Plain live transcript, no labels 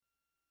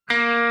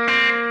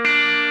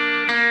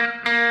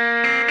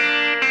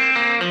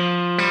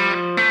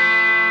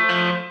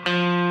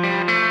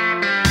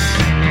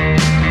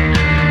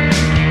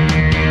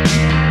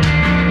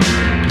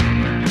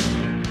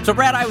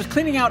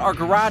cleaning out our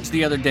garage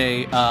the other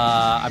day.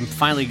 I'm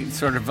finally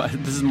sort of,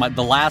 this is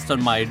the last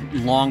on my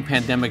long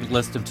pandemic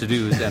list of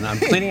to-dos, and I'm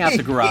cleaning out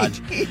the garage.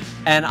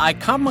 And I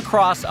come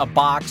across a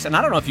box, and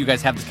I don't know if you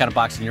guys have this kind of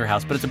box in your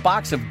house, but it's a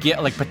box of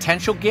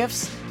potential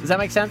gifts. Does that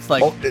make sense?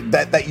 Like,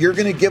 that you're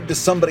going to give to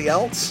somebody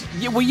else?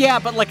 Yeah, well, yeah,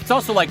 but like it's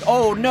also like,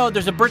 oh no,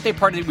 there's a birthday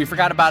party, we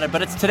forgot about it,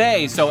 but it's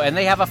today. So, and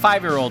they have a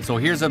 5-year-old, so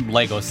here's a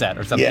Lego set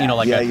or something, a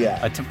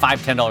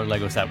 $5-10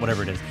 Lego set,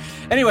 whatever it is.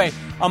 Anyway,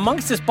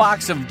 amongst this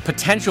box of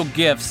potential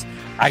gifts,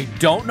 I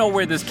don't know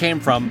where this came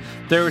from.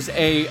 There's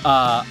a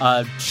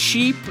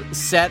cheap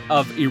set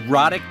of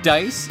erotic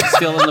dice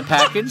still in the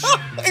package.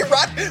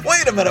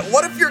 Wait a minute.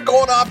 What if you're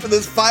going off to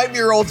this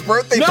 5-year-old's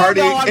birthday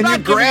party and you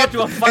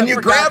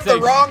grab the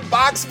wrong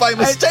box by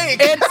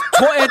mistake?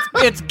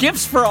 It's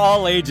gifts for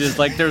all ages.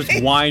 Like there's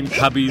wine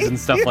cubbies and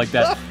stuff like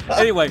that.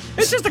 Anyway,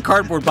 it's just a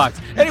cardboard box.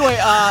 Anyway,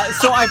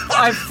 so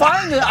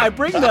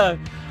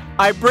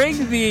I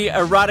bring the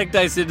erotic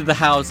dice into the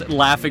house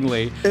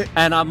laughingly,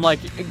 and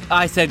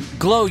I said,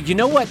 Glow, you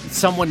know what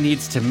someone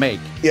needs to make?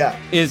 Yeah.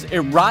 Is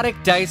erotic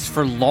dice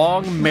for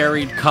long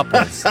married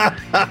couples.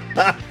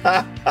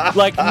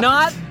 Like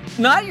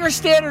not your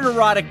standard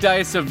erotic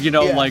dice of,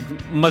 like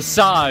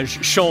massage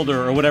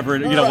shoulder or whatever,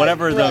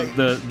 whatever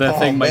the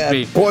thing might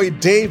be. Boy,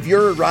 Dave,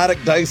 your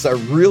erotic dice are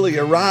really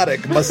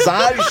erotic.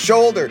 Massage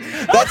shoulder.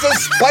 That's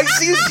as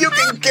spicy as you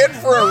can get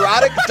for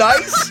erotic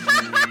dice?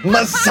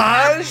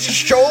 Massage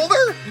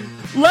shoulder?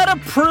 Let a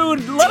prude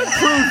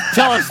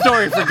tell a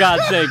story, for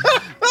God's sake.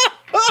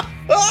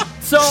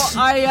 So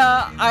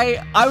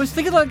I was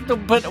thinking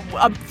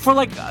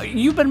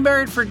you've been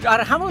married for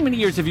how many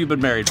years have you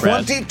been married,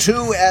 Brad?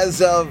 22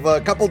 as of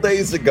a couple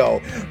days ago.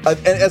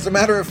 And as a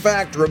matter of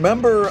fact,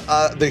 remember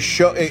the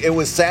show? It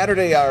was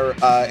Saturday. Our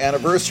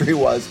anniversary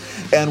was,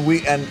 and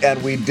we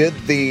did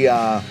the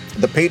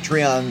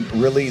Patreon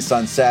release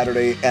on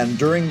Saturday. And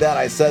during that,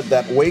 I said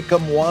that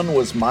Wakem 1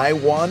 was my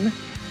one.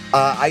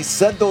 I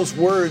said those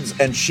words,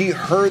 and she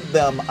heard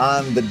them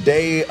on the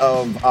day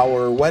of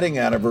our wedding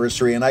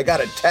anniversary, and I got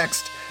a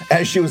text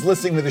as she was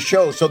listening to the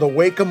show. So the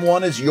Wakem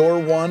 1 is your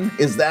one?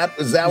 Is that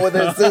what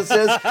this is?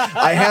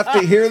 I have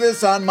to hear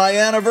this on my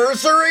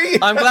anniversary?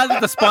 I'm glad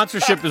that the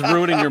sponsorship is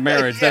ruining your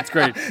marriage. That's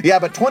great. Yeah,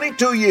 but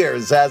 22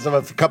 years as of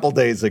a couple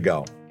days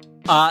ago.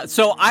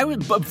 So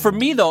for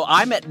me though,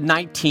 I'm at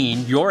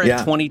 19. You're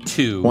at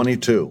 22.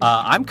 22.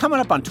 I'm coming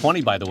up on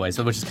 20, by the way,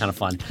 which is kind of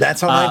fun.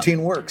 That's how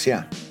 19 works.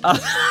 Yeah. God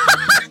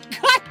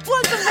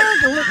bless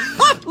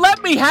America.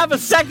 Let me have a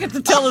second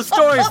to tell a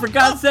story, for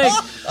God's sake.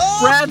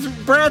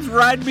 Brad's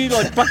riding me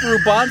like Buckaroo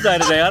Banzai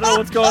today. I don't know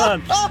what's going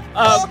on.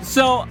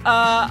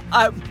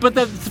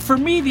 But for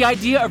me, the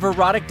idea of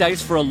erotic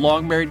dice for a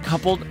long married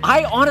couple,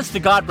 honest to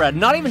God, Brad,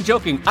 not even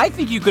joking, I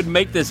think you could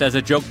make this as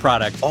a joke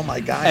product. Oh my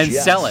gosh, and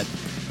sell it.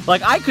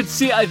 Like, I could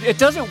see, it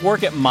doesn't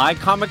work at my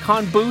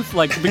Comic-Con booth,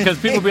 because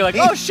people will be like,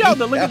 oh,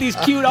 Sheldon, look at these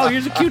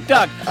here's a cute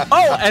duck.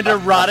 Oh, and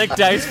erotic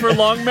dice for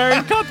long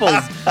married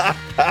couples.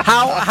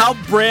 How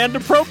brand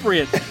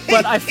appropriate.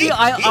 But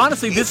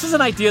honestly, this is an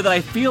idea that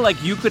I feel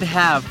like you could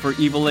have for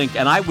Evil Inc.,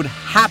 and I would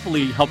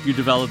happily help you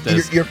develop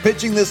this. You're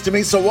pitching this to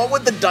me, so what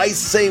would the dice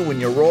say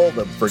when you roll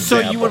them, for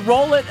example? So you would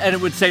roll it, and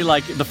it would say,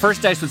 the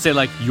first dice would say,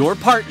 your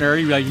partner.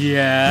 You'd be like,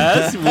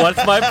 yes,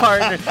 what's my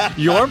partner?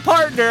 Your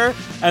partner.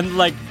 And,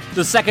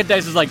 the second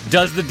dice is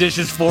does the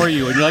dishes for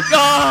you. And you're like,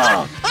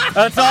 oh,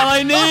 that's all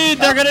I need.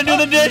 They're going to do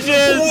the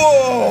dishes.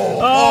 Whoa.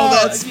 Oh,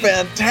 that's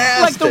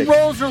fantastic. The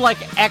rolls are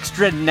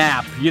extra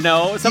nap,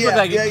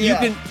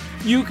 Something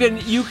you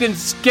can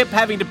skip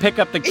having to pick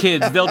up the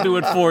kids. They'll do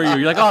it for you.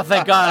 You're like, oh,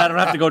 thank God, I don't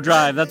have to go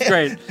drive. That's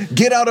great.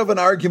 Get out of an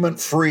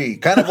argument free.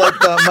 Kind of like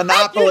the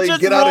Monopoly,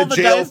 get out of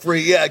jail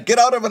free. Yeah, get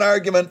out of an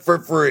argument for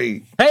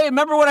free. Hey,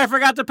 remember when I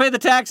forgot to pay the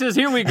taxes?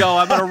 Here we go.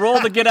 I'm going to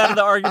roll to get out of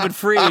the argument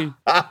free.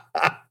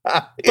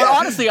 But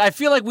honestly, I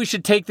feel like we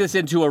should take this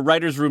into a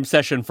writer's room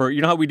session for,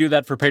 how we do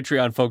that for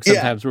Patreon folks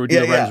sometimes where we do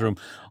the writer's room.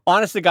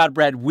 Honest to God,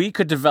 Brad, we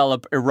could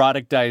develop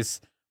erotic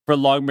dice for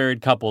long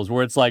married couples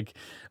where it's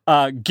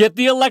get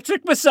the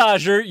electric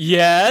massager,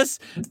 yes,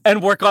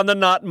 and work on the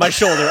knot in my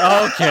shoulder.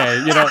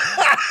 Okay,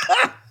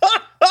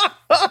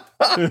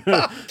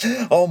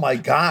 Oh my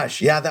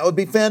gosh, yeah, that would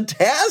be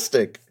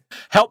fantastic.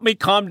 Help me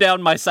calm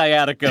down my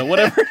sciatica,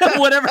 whatever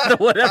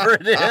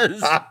it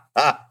is.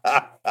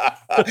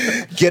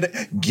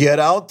 Get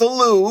out the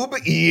lube,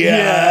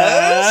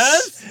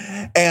 yes.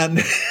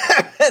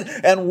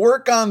 And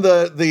work on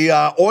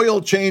the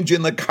oil change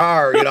in the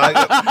car.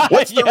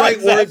 What's the right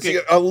exactly.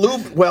 words? A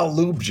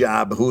lube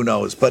job. Who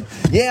knows? But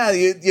yeah,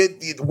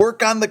 you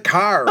work on the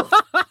car.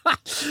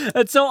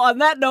 And so, on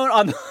that note,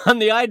 on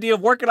the idea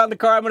of working on the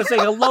car, I'm going to say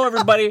hello,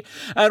 everybody,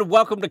 and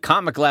welcome to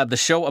Comic Lab, the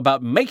show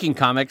about making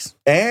comics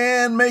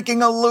and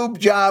making a lube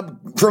job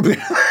from.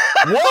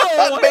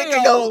 Whoa,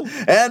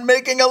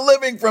 making a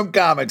living from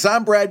comics.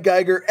 I'm Brad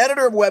Geiger,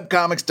 editor of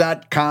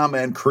webcomics.com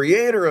and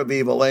creator of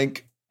Evil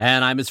Inc.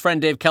 And I'm his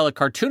friend Dave Kellett,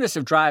 cartoonist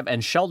of Drive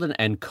and Sheldon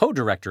and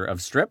co-director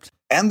of Stripped.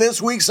 And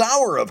this week's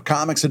hour of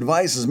comics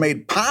advice is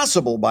made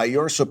possible by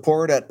your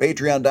support at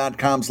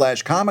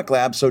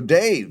patreon.com/comiclab. So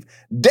Dave,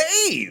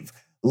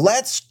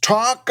 let's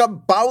talk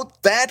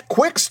about that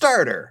quick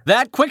starter.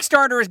 That quick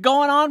starter is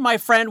going on, my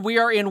friend. We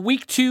are in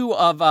week 2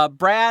 of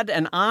Brad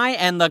and I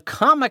and the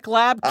Comic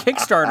Lab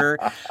Kickstarter.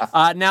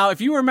 Now, if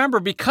you remember,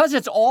 because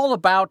it's all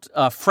about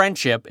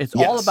friendship, it's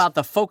all about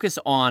the focus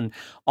on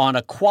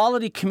a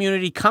quality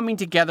community coming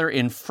together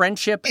in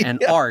friendship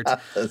and art.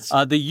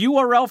 The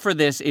URL for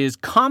this is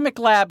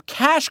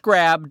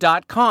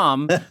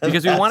comiclabcashgrab.com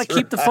because we want to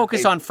keep the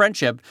focus on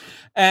friendship.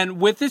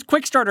 And with this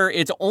quick starter,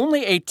 it's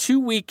only a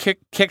 2-week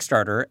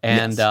Kickstarter,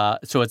 and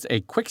so it's a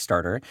quick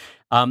starter.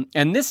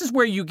 And this is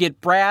where you get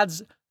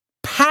Brad's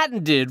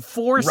patented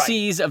 4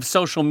 C's of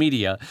social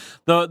media.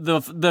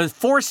 The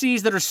 4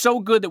 C's that are so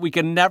good that we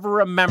can never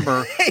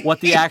remember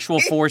what the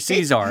actual 4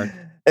 C's are.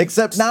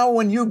 Except now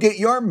when you get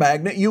your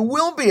magnet, you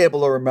will be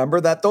able to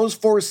remember that those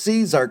 4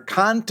 C's are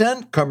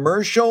content,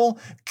 commercial,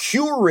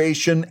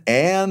 curation,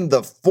 and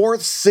the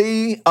 4th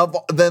C of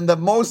then the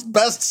most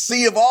best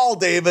C of all,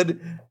 David.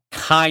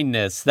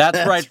 Kindness.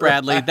 That's right,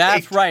 Bradley. Right.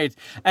 That's right.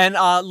 And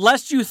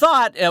lest you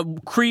thought,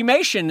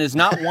 cremation is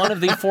not one of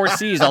the 4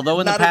 C's,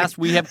 although in the past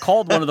we have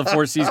called one of the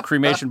 4 C's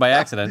cremation by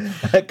accident.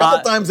 A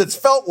couple times it's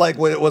felt like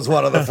it was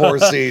one of the 4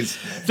 C's.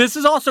 This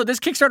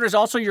Kickstarter is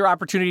also your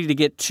opportunity to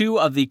get 2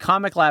 of the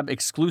Comic Lab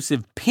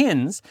exclusive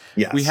pins.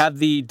 Yes. We have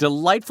the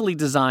delightfully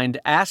designed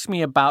Ask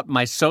Me About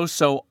My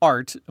So-So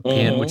Art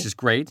pin, which is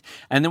great.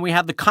 And then we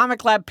have the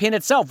Comic Lab pin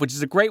itself, which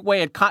is a great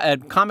way at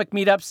comic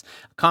meetups,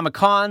 Comic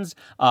Cons,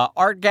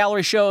 art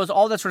gallery shows,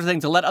 all that sort of thing,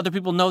 to let other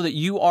people know that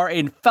you are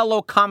a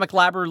fellow Comic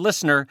Labber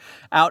listener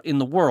out in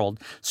the world.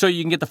 So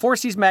you can get the 4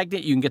 C's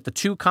magnet, you can get the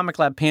 2 Comic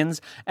Lab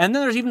pins, and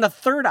then there's even the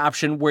third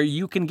option where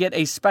you can get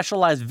a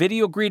specialized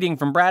video greeting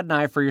from Brad and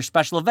I for your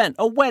special event,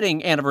 a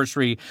wedding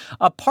anniversary,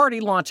 a party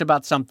launch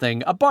about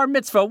something, a bar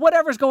mitzvah,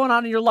 whatever's going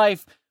on in your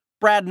life.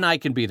 Brad and I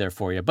can be there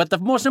for you. But the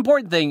most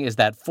important thing is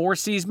that 4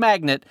 C's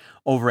magnet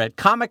over at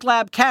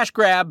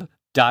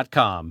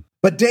comiclabcashgrab.com.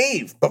 But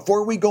Dave,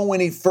 before we go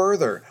any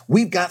further,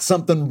 we've got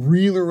something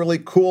really, really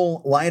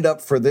cool lined up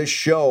for this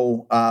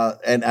show,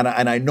 and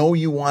I know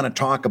you want to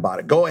talk about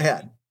it. Go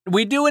ahead.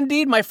 We do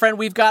indeed, my friend.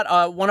 We've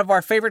got one of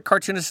our favorite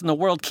cartoonists in the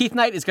world, Keith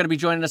Knight, is going to be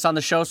joining us on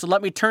the show. So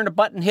let me turn a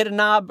button, hit a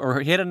knob,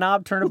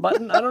 turn a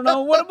button. I don't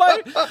know. What am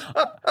I?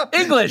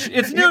 English.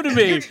 It's new to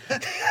me.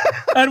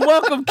 And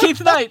welcome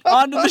Keith Knight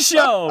onto the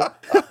show.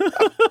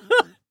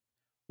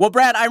 Well,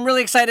 Brad, I'm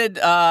really excited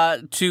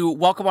to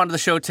welcome onto the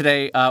show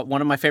today one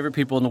of my favorite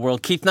people in the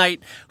world, Keith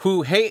Knight,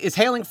 who is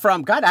hailing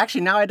from, God,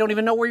 actually, now I don't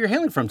even know where you're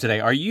hailing from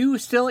today. Are you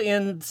still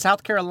in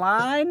South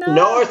Carolina?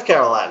 North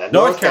Carolina.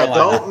 North Carolina.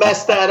 Don't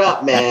mess that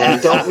up, man.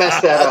 Don't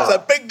mess that up.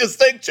 That's a big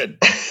distinction.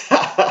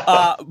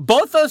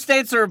 Both those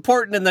states are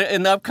important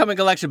in the upcoming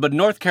election, but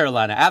North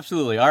Carolina,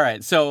 absolutely. All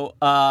right. So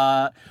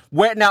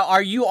where now,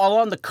 are you all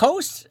on the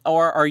coast,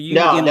 or are you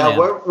inland?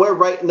 No, we're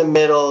right in the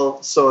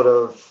middle, sort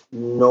of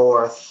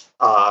north.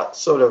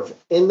 Sort of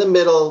in the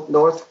middle,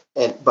 north,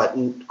 but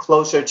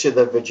closer to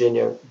the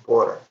Virginia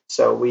border.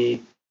 So we're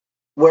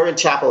in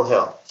Chapel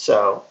Hill.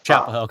 So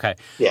Chapel Hill, okay.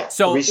 Yeah.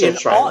 So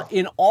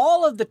in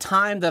all of the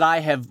time that I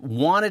have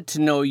wanted to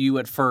know you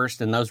at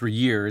first, and those were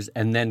years,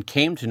 and then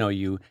came to know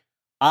you,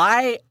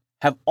 I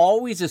have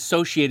always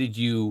associated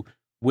you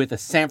with a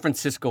San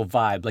Francisco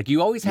vibe. Like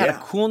you always had a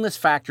coolness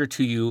factor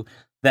to you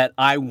that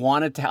I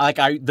wanted to,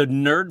 the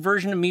nerd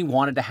version of me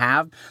wanted to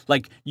have.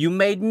 Like, you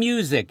made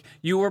music,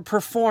 you were a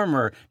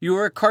performer, you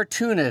were a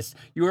cartoonist,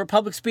 you were a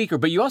public speaker,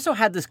 but you also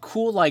had this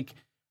cool,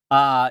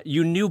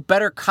 you knew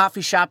better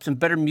coffee shops and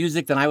better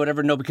music than I would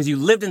ever know because you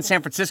lived in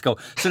San Francisco.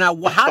 So now,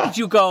 how did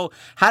you go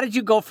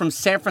from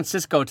San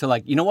Francisco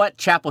to, you know what,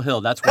 Chapel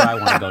Hill, that's where I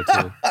want to go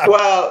to?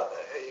 Well,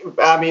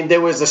 I mean,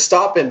 there was a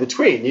stop in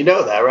between. You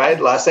know that,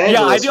 right? Los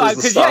Angeles. Yeah, I do.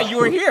 Because, you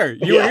were here.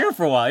 You were here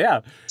for a while,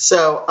 yeah.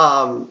 So,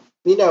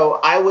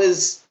 I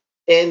was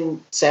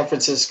in San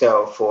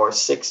Francisco for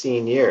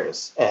 16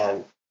 years,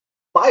 and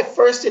my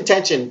first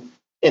intention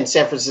in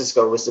San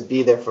Francisco was to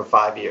be there for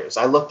 5 years.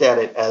 I looked at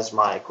it as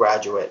my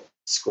graduate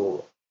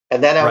school.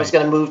 And then I was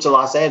going to move to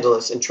Los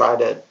Angeles and try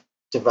to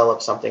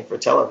develop something for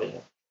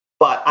television.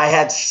 But I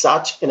had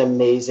such an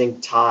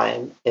amazing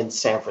time in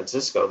San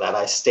Francisco that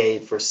I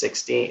stayed for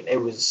 16. It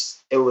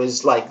was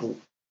like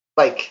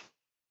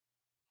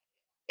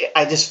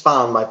I just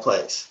found my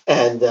place.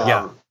 And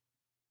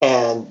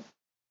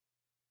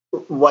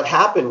what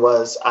happened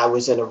was I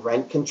was in a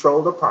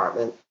rent-controlled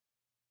apartment,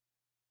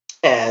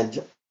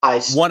 and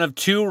one of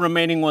 2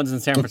 remaining ones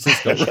in San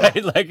Francisco,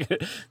 right?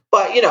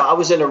 But I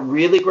was in a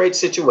really great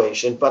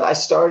situation. But I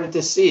started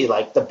to see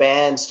the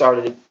band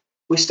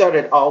we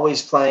started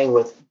always playing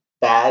with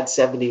bad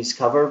 70s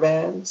cover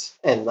bands,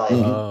 and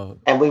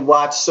and we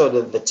watched sort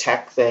of the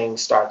tech thing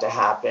start to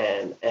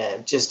happen,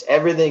 and just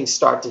everything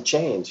start to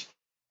change.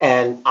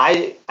 And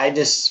I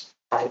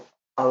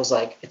was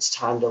like, it's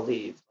time to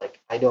leave.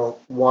 I don't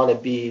want to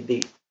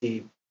be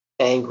the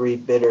angry,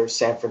 bitter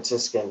San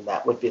Franciscan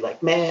that would be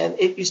like, man,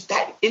 it used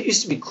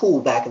to be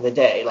cool back in the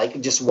day.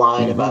 Just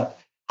whine about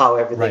how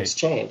everything's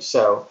changed.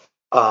 So,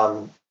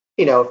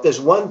 if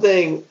there's one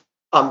thing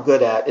I'm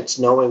good at. It's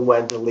knowing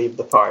when to leave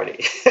the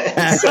party.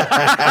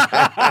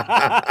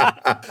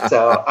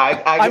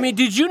 I mean,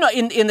 did you know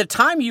in the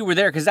time you were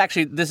there? Because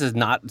actually, this is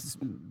not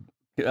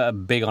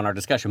big on our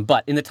discussion,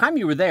 but in the time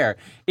you were there,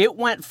 it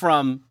went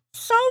from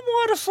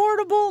somewhat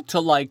affordable to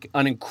like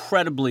an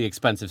incredibly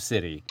expensive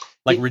city,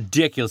 like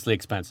ridiculously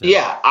expensive.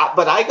 Yeah,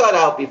 but I got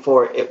out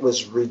before it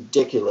was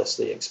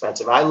ridiculously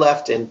expensive. I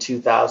left in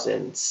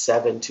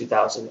 2007,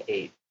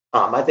 2008.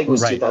 I think it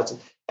was 2000.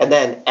 And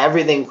then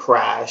everything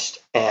crashed,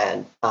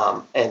 and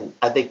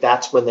I think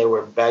that's when they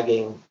were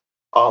begging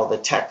all the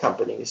tech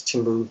companies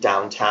to move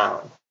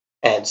downtown,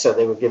 and so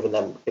they were giving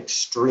them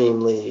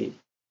extremely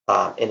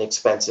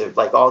inexpensive,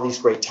 like all these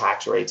great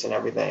tax rates and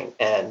everything,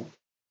 and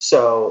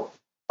so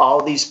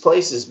all these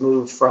places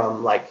moved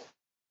from like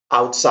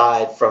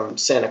outside from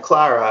Santa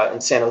Clara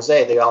and San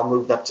Jose. They all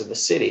moved up to the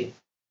city,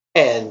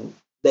 and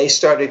they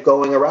started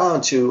going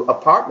around to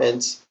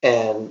apartments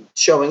and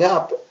showing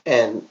up,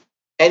 and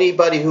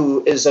anybody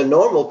who is a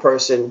normal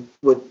person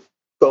would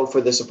go for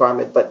this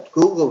apartment, but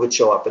Google would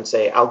show up and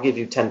say, I'll give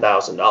you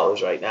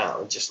 $10,000 right now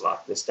and just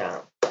lock this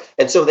down.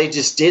 And so they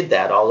just did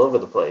that all over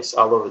the place,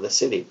 all over the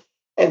city.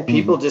 And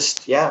people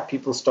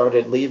people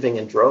started leaving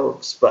in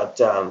droves. But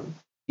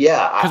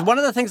because one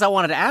of the things I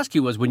wanted to ask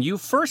you was when you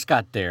first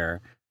got there,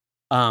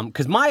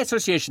 because my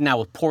association now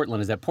with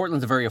Portland is that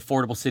Portland's a very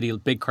affordable city, a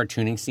big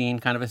cartooning scene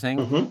kind of a thing.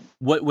 Mm-hmm.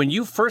 When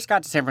you first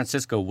got to San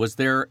Francisco, was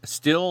there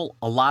still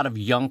a lot of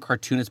young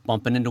cartoonists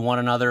bumping into one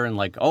another and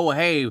like, oh,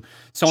 hey,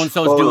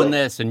 so-and-so's doing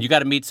this and you got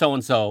to meet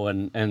so-and-so?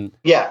 And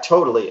Yeah,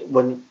 totally.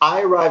 When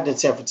I arrived in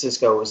San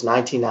Francisco, it was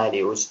 1990.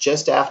 It was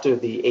just after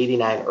the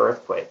 89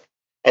 earthquake.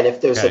 And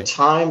if there's a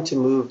time to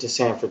move to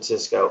San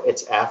Francisco,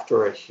 it's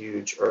after a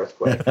huge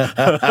earthquake.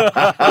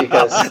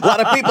 Because a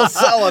lot of people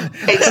selling.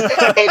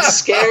 It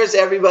scares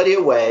everybody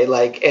away.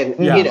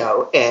 You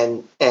know,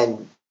 and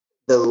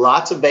the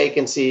lots of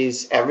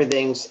vacancies,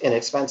 everything's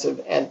inexpensive.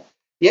 And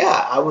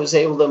I was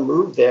able to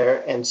move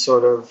there and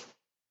sort of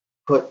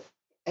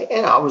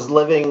I was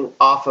living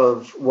off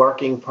of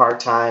working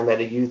part-time at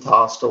a youth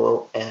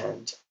hostel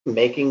and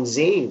making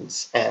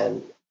zines,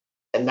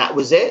 and that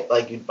was it.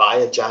 Like you'd buy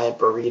a giant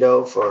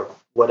burrito for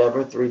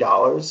whatever,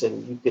 $3,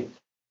 and you could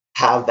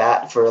have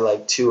that for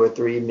like 2 or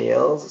 3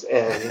 meals.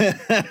 And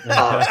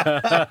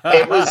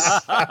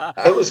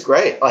it was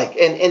great. Like,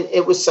 and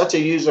it was such a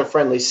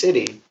user-friendly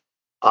city.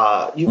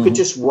 You could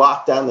just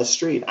walk down the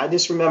street. I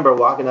just remember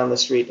walking down the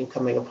street and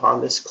coming upon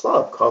this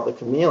club called the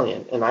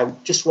Chameleon. And I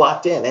just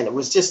walked in, and it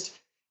was just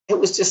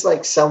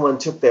like someone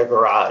took their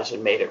garage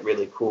and made it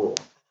really cool.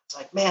 It's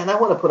like, man, I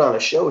want to put on a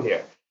show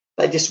here.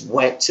 I just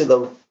went to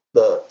the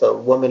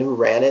woman who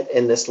ran it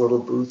in this little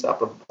booth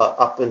up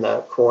in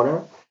the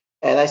corner.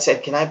 And I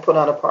said, can I put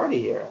on a party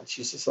here? And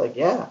she's just like,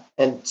 yeah.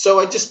 And so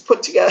I just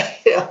put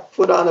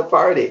on a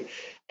party.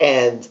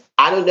 And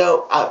I don't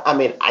know. I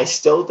mean, I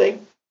still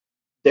think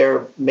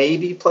there may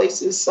be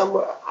places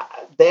somewhere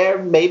there.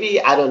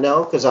 Maybe, I don't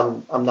know, because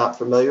I'm not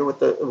familiar with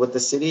the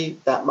city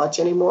that much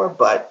anymore.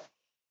 But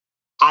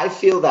I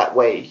feel that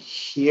way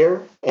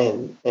here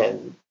in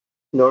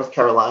North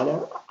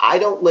Carolina. I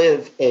don't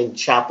live in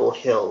Chapel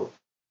Hill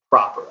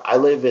proper. I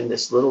live in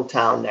this little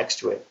town next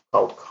to it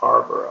called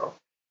Carrboro.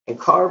 And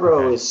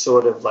Carrboro is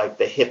sort of like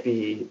the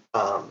hippie,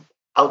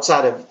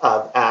 outside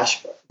of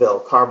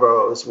Asheville.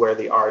 Carrboro is where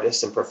the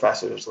artists and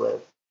professors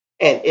live.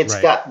 And it's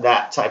got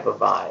that type of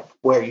vibe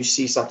where you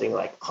see something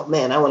like, oh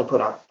man, I want to put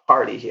on a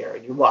party here.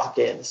 And you walk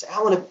in and say,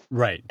 I want to.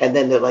 Right. And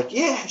then they're like,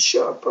 yeah,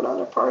 sure, put on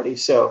a party.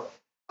 So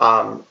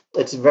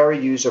it's very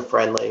user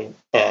friendly,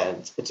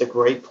 and it's a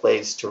great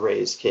place to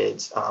raise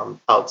kids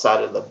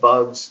outside of the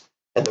bugs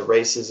and the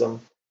racism.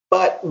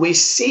 But we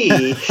see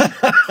and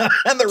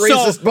the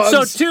racist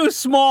bugs. So 2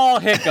 small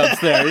hiccups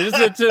there.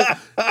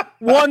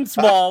 One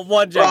small,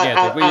 one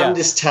gigantic.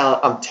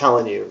 I'm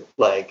telling you,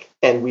 like,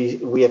 and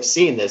we have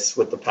seen this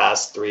with the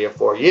past 3 or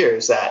 4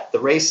 years that the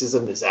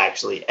racism is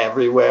actually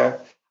everywhere.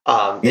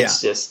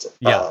 It's just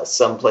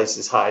some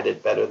places hide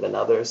it better than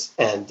others,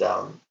 and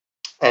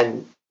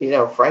you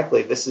know,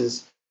 frankly, this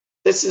is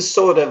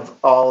sort of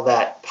all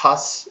that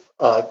pus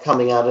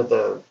coming out of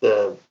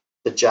the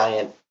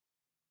giant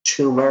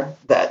tumor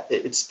that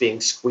it's being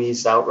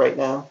squeezed out right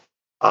now.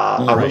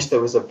 I wish there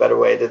was a better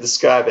way to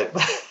describe it,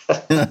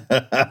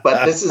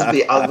 but this is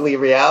the ugly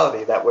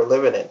reality that we're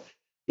living in.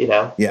 You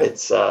know,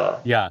 it's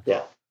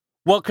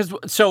Well, because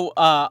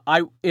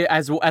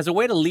as a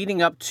way to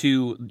leading up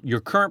to your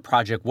current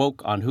project,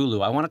 Woke on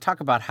Hulu, I want to talk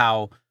about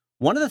how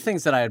one of the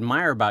things that I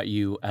admire about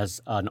you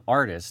as an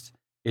artist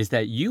is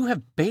that you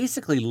have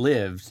basically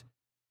lived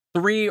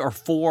 3 or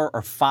 4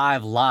 or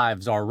 5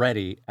 lives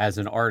already as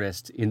an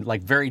artist in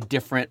like very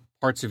different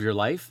parts of your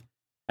life.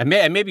 And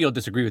maybe you'll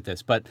disagree with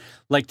this, but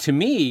like to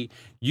me,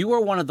 you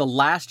are one of the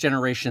last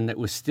generation that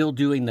was still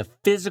doing the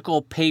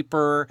physical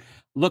paper.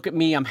 Look at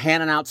me, I'm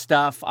handing out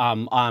stuff.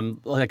 I'm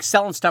like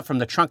selling stuff from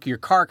the trunk of your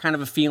car, kind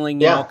of a feeling,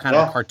 you know, kind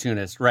of a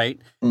cartoonist, right?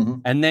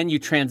 Mm-hmm. And then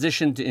you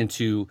transitioned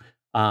into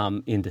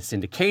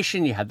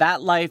syndication. You had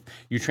that life.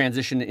 You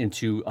transitioned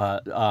into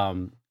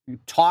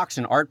talks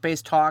and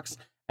art-based talks.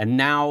 and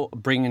now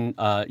bringing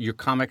your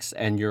comics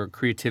and your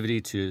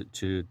creativity to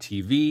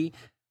TV.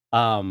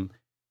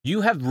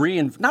 You have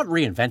not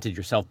reinvented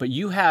yourself, but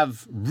you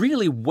have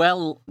really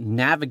well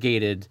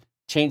navigated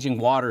changing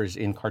waters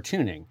in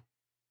cartooning.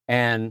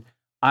 And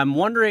I'm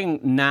wondering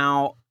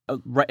now,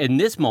 in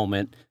this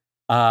moment,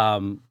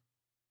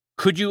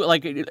 could you,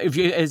 like,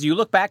 as you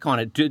look back on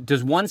it,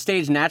 does one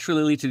stage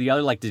naturally lead to the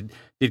other? Like, did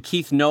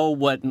Keith know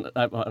what,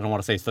 I don't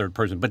want to say third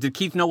person, but did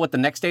Keith know what the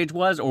next stage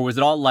was? Or was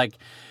it all like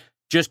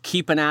just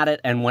keeping at it,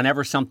 and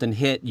whenever something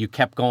hit, you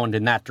kept going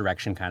in that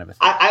direction kind of a thing?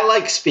 I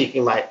like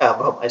speaking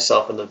about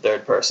myself in the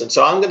third person,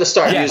 so I'm going to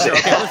start using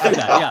okay, let's do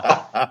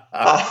that,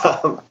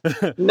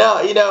 yeah. No,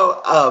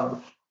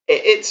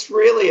 it's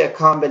really a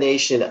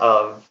combination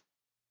of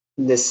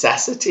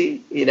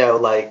necessity,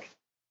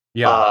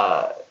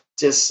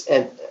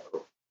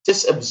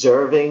 just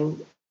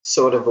observing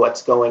sort of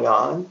what's going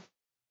on,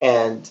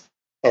 and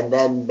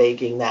then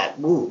making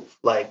that move.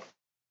 Like,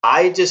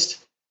 I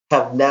just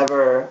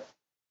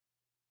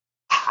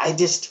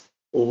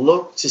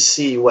look to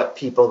see what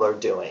people are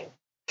doing.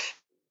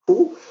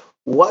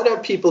 What are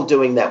people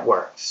doing that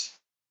works?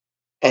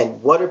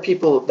 And what are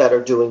people that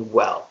are doing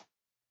well?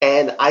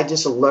 And I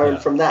just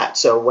learned from that.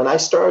 So when I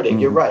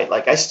started, you're right.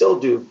 Like, I still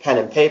do pen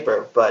and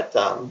paper, but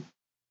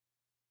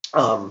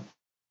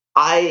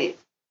I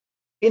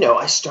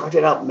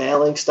started out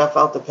mailing stuff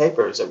out to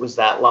papers. It was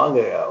that long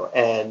ago.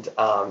 And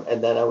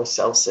then I was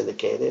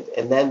self-syndicated.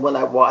 And then when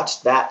I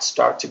watched that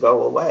start to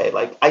go away,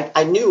 like,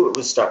 I knew it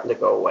was starting to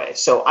go away.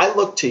 So I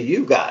looked to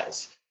you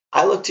guys.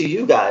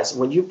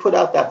 When you put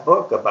out that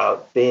book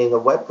about being a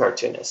web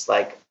cartoonist.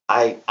 Like,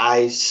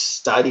 I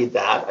studied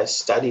that. I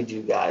studied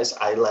you guys.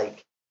 I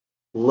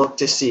looked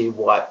to see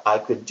what I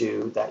could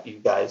do that you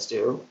guys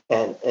do.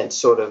 And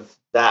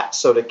that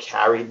sort of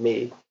carried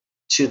me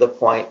to the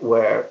point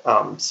where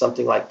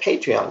something like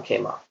Patreon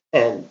came up.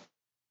 And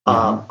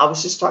I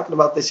was just talking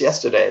about this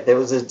yesterday. There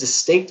was a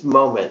distinct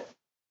moment,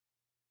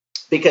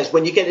 because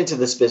when you get into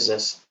this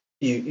business,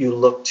 you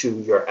look to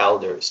your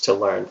elders to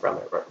learn from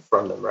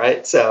them,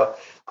 right? So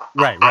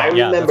right. I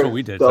remember that's what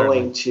we did,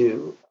 going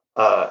to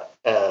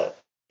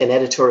an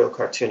editorial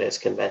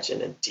cartoonist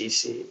convention in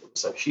DC. It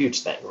was a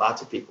huge thing.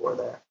 Lots of people were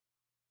there.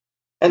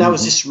 And I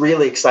was just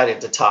really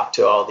excited to talk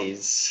to all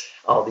these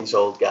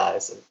old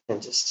guys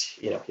and just,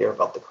 hear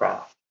about the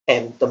craft.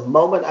 And the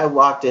moment I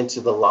walked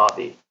into the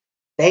lobby,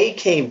 they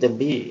came to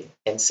me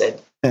and said,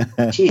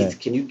 Keith,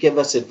 can you give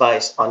us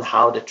advice on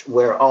how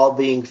we're all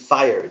being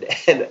fired,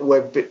 and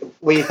we're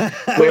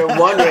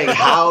wondering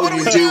how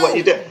you do what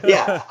you do.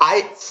 Yeah,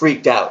 I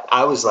freaked out.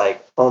 I was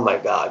like, oh my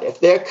God, if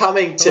they're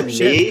coming to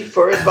me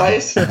for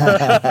advice, the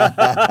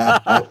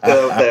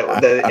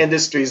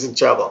industry's in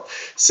trouble.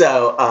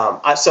 So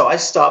I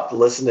stopped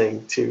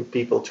listening to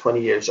people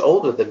 20 years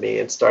older than me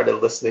and started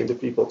listening to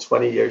people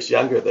 20 years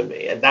younger than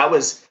me. And that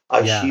was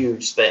a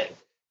huge thing.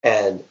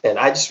 And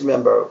I just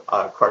remember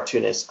a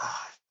cartoonist,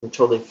 I'm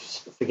totally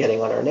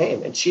forgetting on her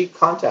name, and she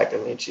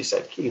contacted me and she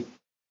said, Keith,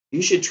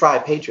 you should try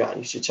Patreon.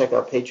 You should check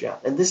out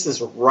Patreon. And this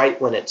is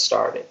right when it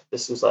started.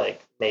 This was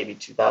like maybe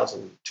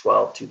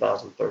 2012,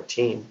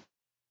 2013.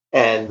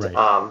 And,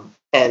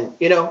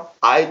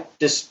 I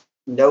just,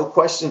 no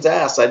questions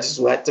asked. I just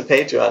went to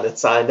Patreon and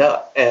signed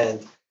up.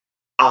 And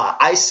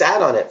I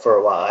sat on it for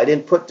a while. I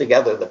didn't put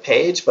together the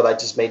page, but I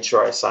just made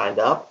sure I signed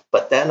up.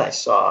 But then I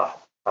saw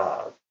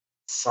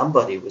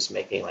somebody was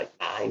making like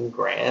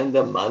 $9,000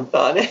 a month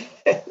on it.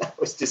 And I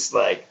was just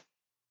like,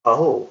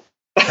 oh.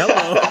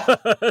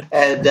 Hello.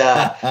 And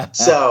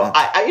so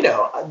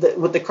I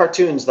with the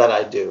cartoons that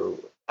I do,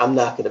 I'm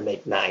not going to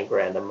make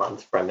 $9,000 a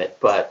month from it.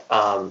 But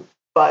I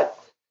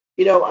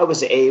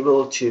was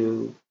able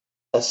to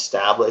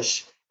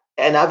establish,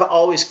 and I've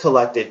always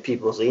collected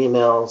people's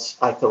area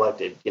I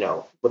collected,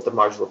 with the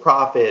Marginal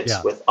Prophets,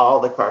 with all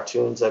the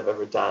cartoons I've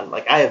ever done.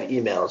 Like, I have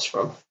emails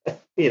from,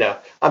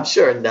 I'm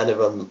sure none of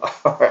them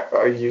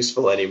are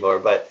useful anymore,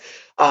 but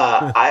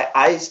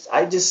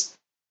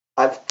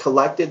I've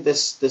collected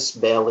this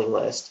mailing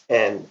list,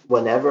 and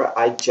whenever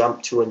I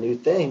jump to a new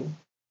thing,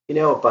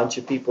 a bunch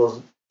of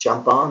people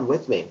jump on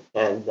with me,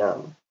 and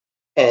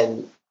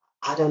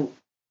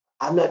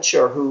I'm not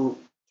sure who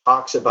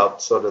talks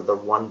about sort of the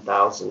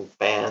 1,000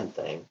 fan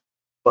thing,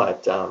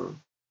 but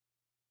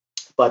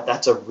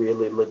that's a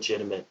really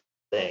legitimate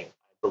thing.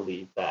 I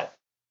believe that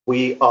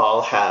we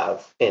all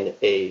have in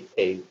a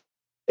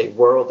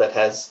world that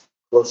has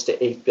close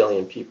to 8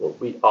 billion people,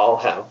 we all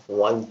have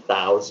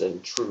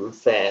 1,000 true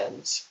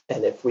fans.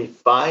 And if we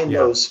find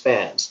those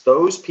fans,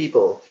 those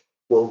people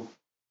will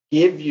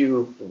give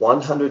you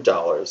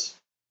 $100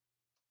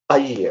 a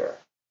year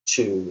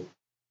to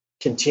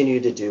continue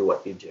to do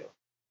what you do.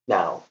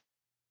 Now,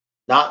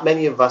 not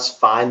many of us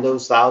find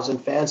those 1,000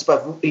 fans,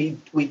 but we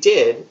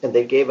did, and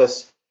they gave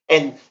us,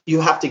 and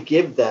you have to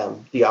give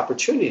them the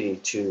opportunity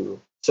to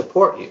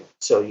support you.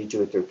 So you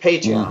do it through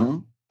Patreon. Mm-hmm.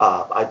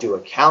 I do a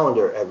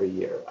calendar every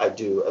year. I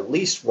do at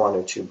least 1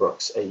 or 2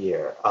 books a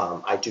year.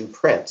 I do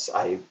prints.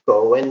 I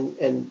go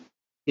and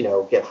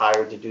get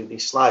hired to do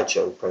these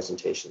slideshow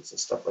presentations and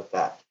stuff like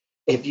that.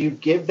 If you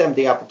give them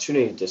the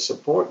opportunity to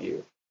support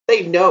you,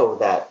 they know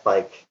that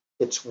like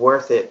it's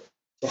worth it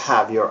to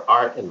have your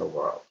art in the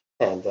world.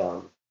 And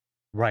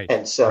right.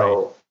 And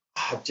so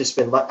I've just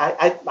been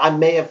I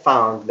may have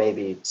found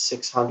maybe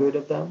 600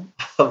 of them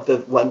of the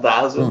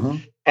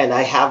 1,000, and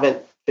I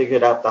haven't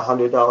figured out the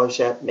 $100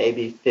 yet.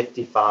 Maybe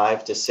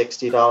 $55 to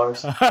 $60.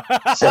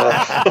 So,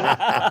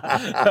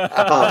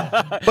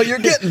 but you're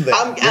getting there.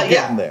 You're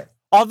getting there.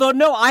 Although,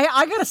 no,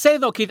 I gotta say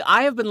though, Keith,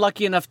 I have been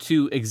lucky enough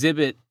to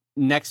exhibit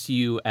next to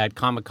you at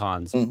Comic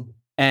Cons,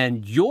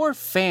 and your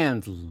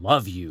fans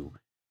love you,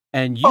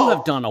 and you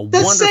have done a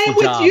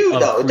wonderful job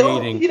of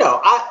creating.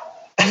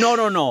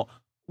 No.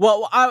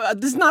 Well,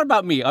 this is not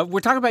about me. We're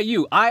talking about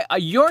you.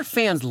 Your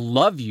fans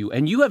love you,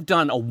 and you have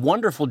done a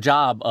wonderful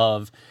job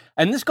of.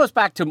 And this goes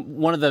back to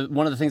one of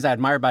the things I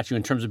admire about you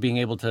in terms of being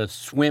able to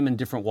swim in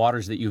different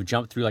waters that you've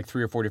jumped through, like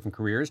 3 or 4 different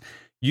careers.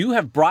 You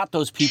have brought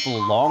those people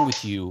along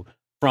with you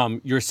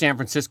from your San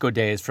Francisco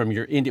days, from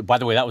your India. By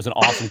the way, that was an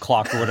awesome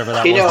clock or whatever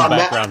that was in the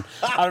background.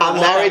 I'm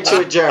married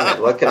to a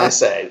German. What can I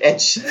say?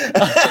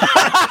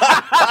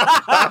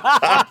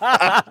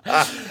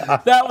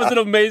 That was an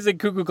amazing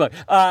cuckoo clock.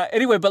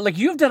 Anyway, but like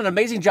you've done an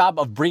amazing job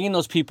of bringing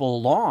those people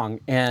along,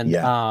 and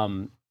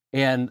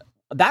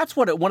that's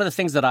one of the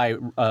things that I,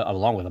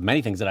 along with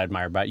many things that I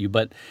admire about you,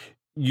 but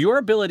your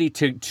ability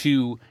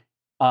to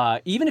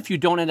even if you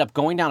don't end up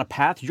going down a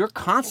path, you're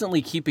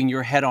constantly keeping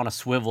your head on a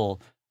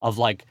swivel of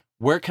like,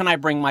 where can I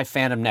bring my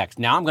fandom next?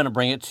 Now I'm going to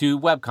bring it to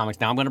webcomics.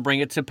 Now I'm going to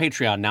bring it to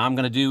Patreon. Now I'm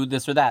going to do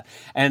this or that.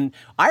 And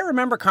I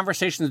remember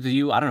conversations with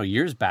you, I don't know,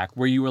 years back,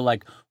 where you were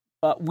like,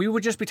 we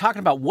would just be talking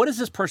about, what is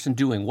this person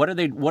doing? What are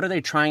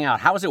they trying out?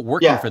 How is it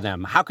working for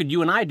them? How could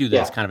you and I do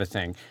this kind of a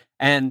thing?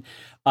 And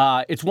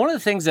it's one of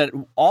the things that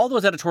all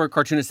those editorial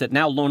cartoonists that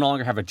now no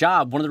longer have a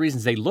job, one of the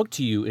reasons they look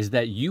to you is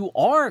that you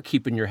are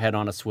keeping your head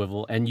on a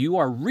swivel, and you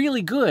are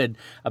really good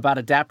about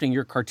adapting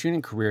your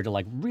cartooning career to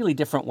like really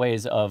different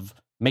ways of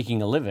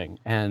making a living.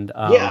 And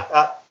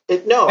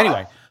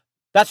anyway,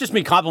 that's just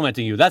me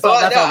complimenting you. That's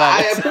all that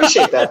I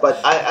appreciate that,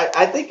 but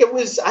I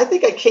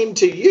think I came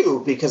to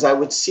you because I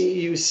would see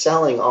you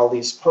selling all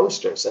these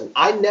posters, and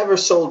I never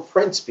sold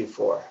prints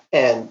before.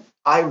 And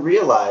I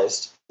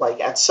realized, like,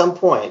 at some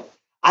point,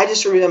 I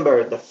just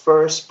remember the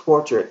first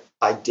portrait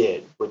I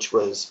did, which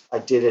was I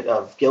did it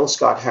of Gil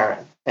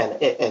Scott-Heron,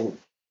 and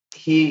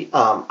he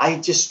I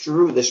just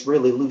drew this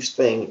really loose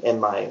thing in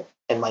my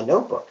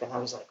notebook, and I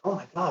was like, oh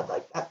my god,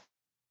 like that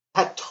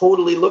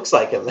totally looks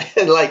like him.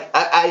 And like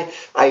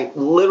I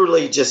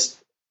literally just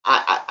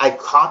I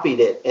copied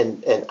it,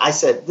 and I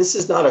said, this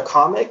is not a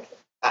comic.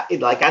 I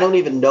don't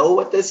even know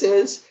what this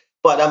is,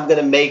 but I'm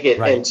gonna make it,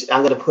 and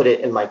I'm gonna put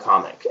it in my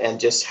comic and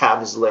just have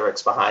his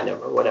lyrics behind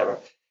him or whatever.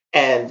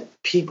 And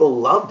people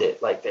loved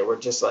it. Like, they were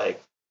just like,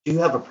 do you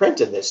have a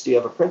print in this? Do you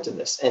have a print in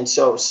this? And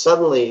so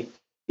suddenly,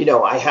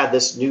 I had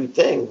this new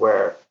thing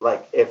where,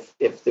 like, if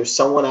there's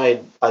someone I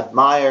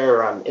admire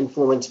or I'm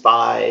influenced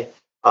by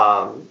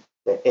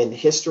in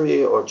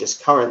history or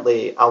just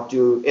currently, I'll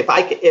do, if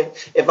I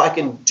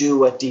can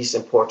do a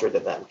decent portrait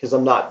of them, because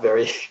I'm not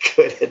very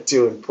good at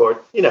doing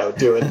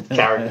doing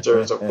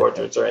caricatures or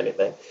portraits or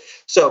anything.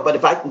 So, but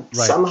if I can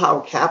somehow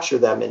capture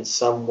them in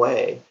some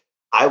way,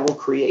 I will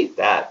create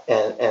that,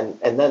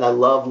 and then I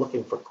love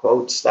looking for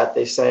quotes that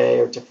they say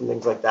or different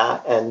things like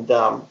that, and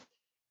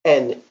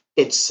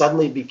it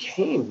suddenly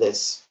became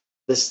this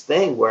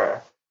thing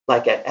where,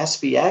 like at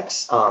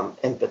SPX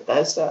and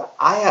Bethesda,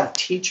 I have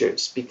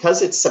teachers,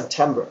 because it's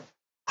September.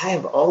 I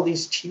have all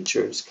these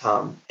teachers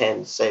come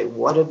and say,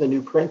 "What are the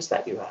new prints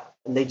that you have?"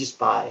 And they just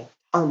buy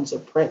tons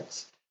of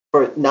prints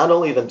for not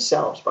only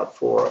themselves but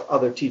for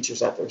other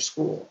teachers at their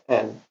school,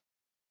 and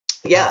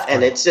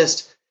and it's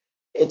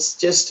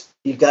just.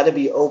 You got to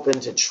be open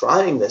to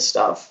trying this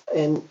stuff,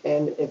 and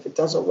if it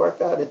doesn't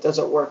work out, it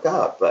doesn't work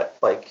out. But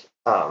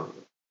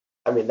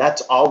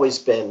that's always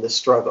been the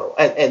struggle,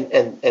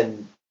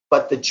 and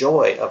but the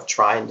joy of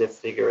trying to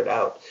figure it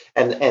out.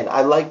 And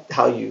I liked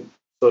how you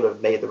sort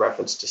of made the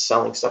reference to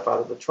selling stuff out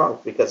of the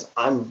trunk, because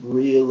I'm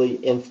really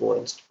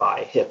influenced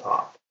by hip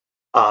hop,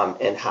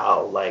 and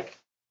how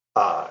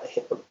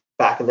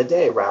back in the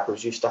day,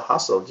 rappers used to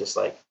hustle just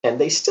like, and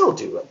they still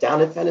do.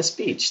 Down at Venice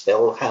Beach,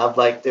 they'll have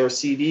like their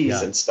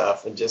CDs and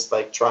stuff, and just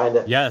like trying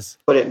to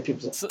put it in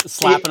people's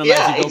slapping them.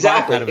 as you go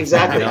exactly, by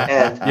exactly.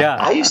 And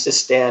I used to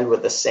stand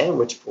with a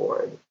sandwich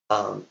board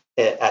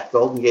at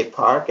Golden Gate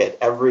Park at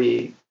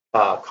every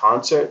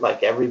concert,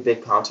 like every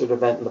big concert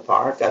event in the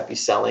park. I'd be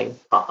selling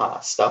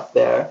stuff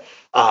there.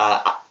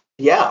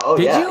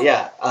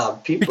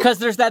 People, because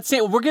there's that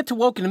scene. We'll get to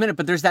Woke in a minute,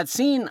 but there's that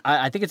scene.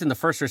 I think it's in the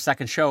first or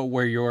second show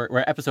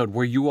where episode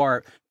where you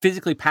are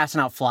physically passing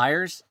out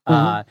flyers.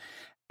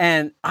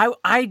 And I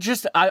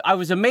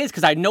was amazed,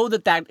 because I know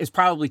that is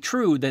probably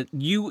true. That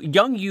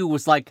young you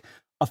was like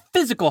a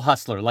physical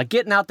hustler, like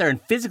getting out there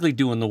and physically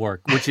doing the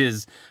work,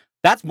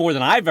 that's more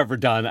than I've ever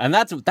done, and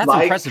that's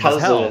impressive as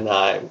hell. My cousin and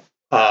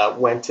I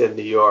went to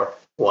New York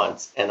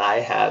once, and I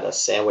had a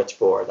sandwich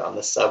board on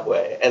the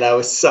subway, and I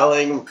was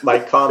selling my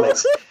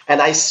comics,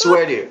 and I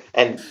swear to you,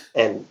 and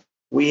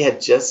we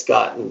had just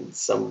gotten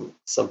some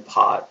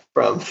pot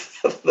from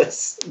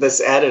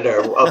this editor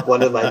of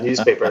one of my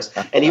newspapers,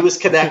 and he was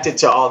connected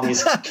to all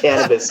these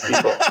cannabis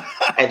people,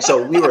 and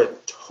so we were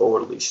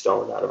totally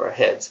stoned out of our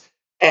heads.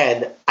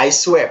 And I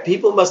swear,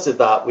 people must have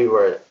thought we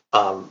were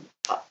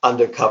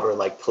undercover,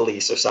 like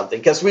police or something,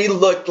 because we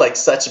looked like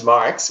such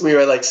marks. We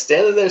were like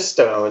standing there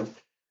stoned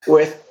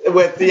with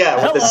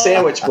the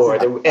sandwich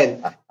board,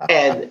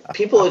 and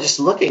people are just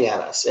looking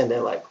at us, and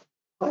they're like,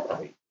 "What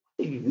are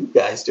you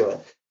guys doing?"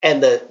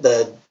 And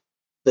the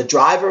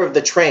driver of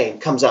the train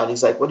comes out. And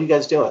he's like, "What are you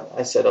guys doing?"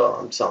 I said, "Oh,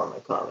 I'm selling my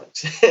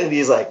comics." And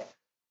he's like,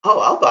 "Oh,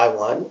 I'll buy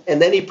one." And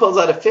then he pulls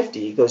out a 50.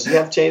 He goes, "You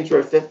have change for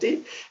a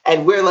 50?"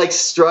 And we're like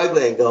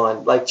struggling,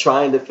 going like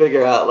trying to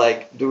figure out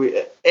like, do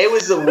we? It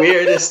was the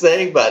weirdest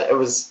thing, but it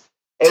was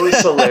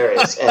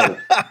hilarious. And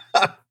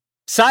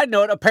side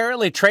note: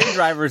 apparently, train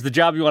driver is the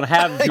job you want to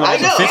have if you want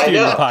to have a 50 in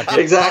your pocket.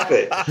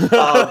 Exactly.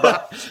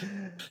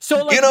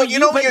 So, like, you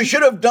know what you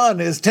should have done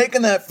is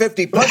taken that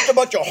 50, punched a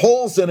bunch of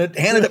holes in it,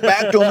 handed it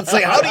back to him, and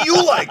say, "How do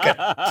you like it?"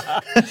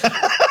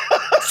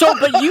 So,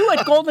 but you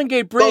at Golden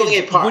Gate Bridge, Golden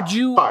Gate Park, would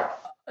you? Park.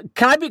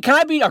 Can I be?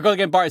 Golden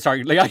Gate Park.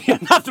 Sorry,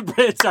 not the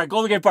bridge. Sorry,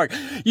 Golden Gate Park.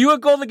 You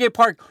at Golden Gate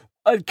Park.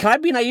 Can I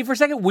be naive for a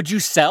second? Would you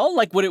sell?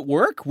 Like, would it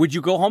work? Would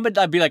you go home and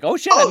I'd be like, "Oh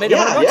shit, I made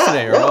 $100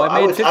 today," or no,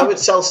 I made 50. I would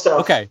sell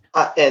stuff. Okay,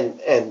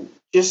 and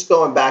just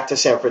going back to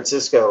San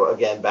Francisco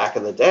again, back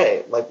in the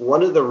day, like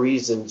one of the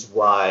reasons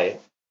why,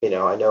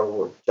 I know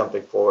we're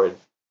jumping forward.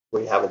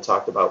 We haven't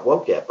talked about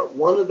woke yet, but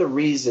one of the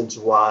reasons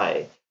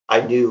why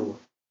I knew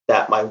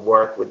that my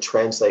work would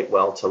translate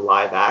well to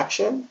live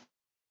action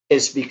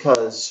is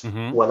because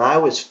when I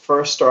was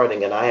first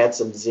starting and I had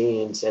some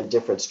zines in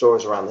different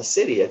stores around the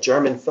city, a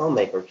German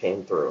filmmaker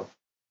came through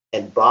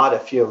and bought a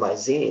few of my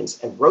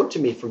zines and wrote to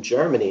me from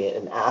Germany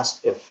and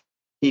asked if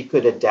he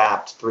could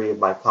adapt 3 of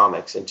my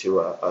comics into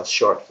a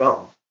short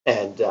film.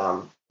 And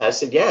I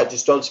said, "Yeah,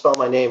 just don't spell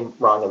my name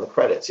wrong in the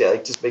credits. Yeah,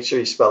 like, just make sure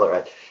you spell it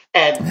right."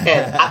 And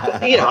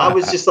I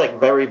was just like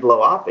very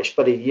blow-offish.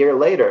 But a year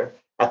later,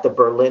 at the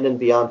Berlin and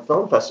Beyond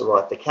Film Festival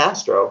at the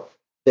Castro,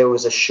 there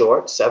was a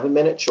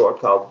 7-minute short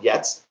called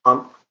Jetzt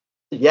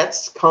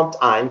kommt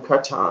ein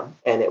Karton,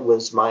 and it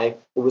was my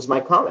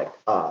comic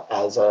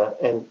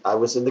and I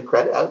was in the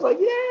credit. I was like,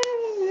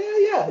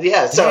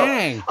 yeah. So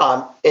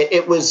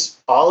it was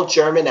all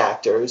German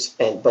actors,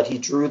 but he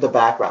drew the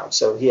background,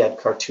 so he had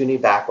cartoony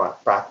background,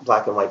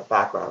 black and white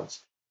backgrounds,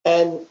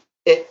 and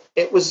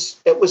it was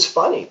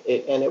funny,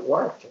 and it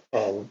worked.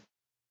 And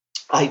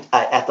I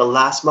at the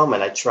last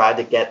moment I tried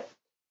to get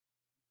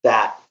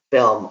that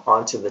film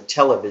onto the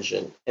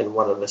television in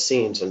one of the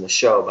scenes in the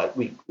show, but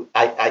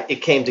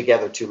it came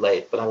together too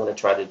late. But I'm going to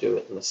try to do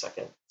it in the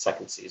second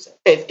season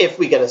if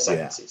we get a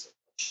second season.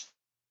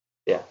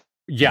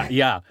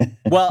 Yeah.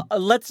 Well,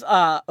 let's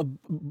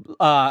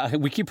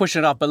we keep pushing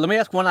it off, but let me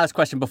ask one last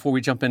question before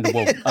we jump into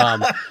woke.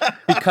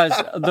 Because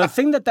the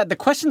thing the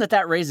question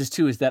that raises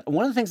too is that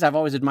one of the things I've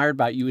always admired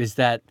about you is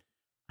that,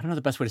 I don't know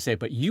the best way to say it,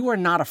 but you are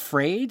not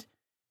afraid.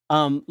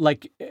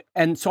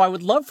 And so I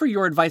would love for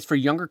your advice for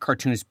younger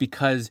cartoonists,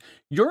 because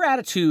your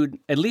attitude,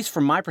 at least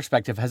from my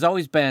perspective, has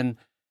always been,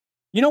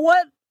 you know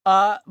what?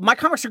 My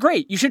comics are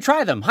great. You should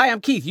try them. Hi, I'm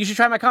Keith. You should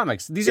try my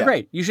comics. These are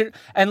great. You should.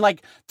 And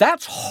like,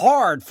 that's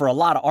hard for a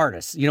lot of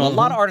artists. A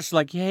lot of artists are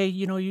like, hey,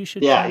 you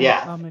should try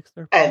my comics.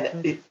 They're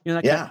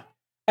good.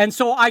 And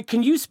so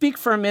can you speak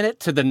for a minute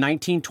to the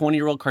 19,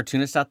 20-year-old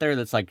cartoonist out there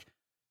that's like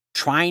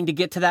trying to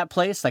get to that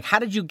place? Like, how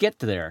did you get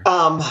to there?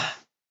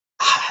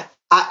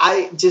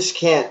 I just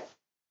can't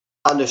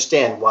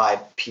understand why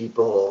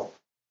people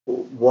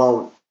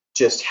won't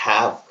just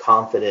have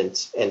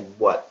confidence in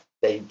what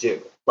they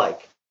do.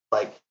 Like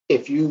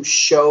if you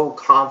show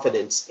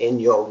confidence in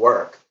your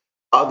work,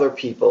 other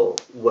people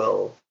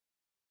will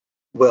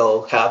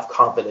have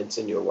confidence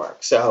in your work.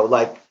 So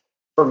like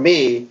for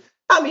me,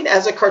 I mean,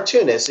 as a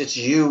cartoonist, it's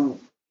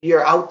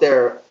you're out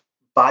there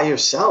by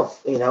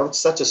yourself, it's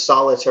such a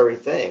solitary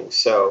thing.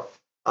 So,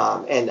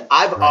 and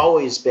I've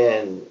always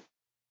been,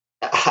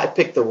 I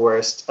picked the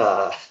worst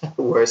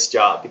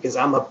job because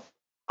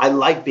I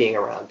like being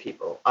around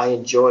people. I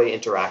enjoy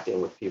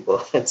interacting with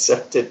people. And so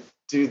to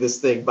do this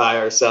thing by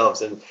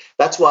ourselves, and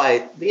that's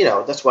why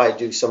I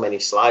do so many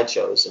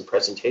slideshows and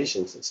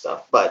presentations and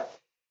stuff. But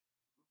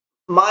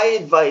my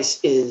advice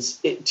is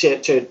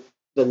to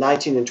the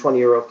 19 and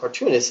 20-year-old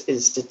cartoonist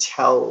is to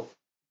tell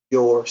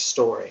your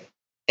story.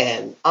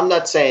 And I'm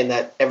not saying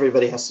that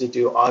everybody has to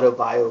do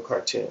auto-bio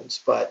cartoons,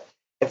 but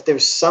if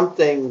there's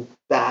something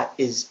that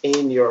is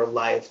in your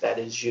life that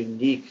is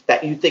unique,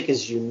 that you think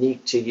is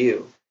unique to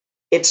you,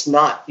 it's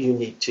not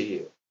unique to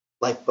you.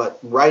 But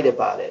write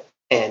about it,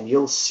 and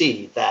you'll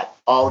see that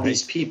all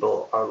these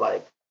people are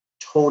like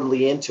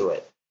totally into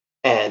it.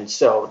 And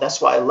so that's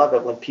why I love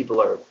it when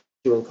people are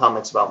doing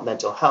comics about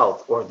mental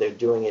health, or they're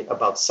doing it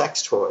about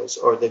sex toys,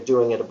 or they're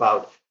doing it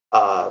about,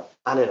 I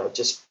don't know,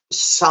 just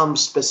some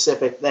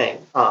specific thing.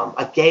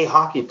 A gay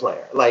hockey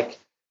player, like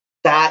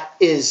that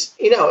is,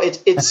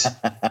 it's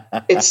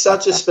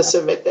such a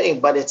specific thing,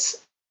 but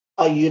it's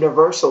a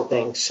universal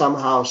thing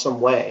somehow,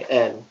 some way.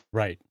 And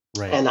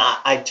Right. And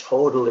I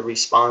totally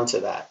respond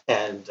to that.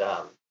 And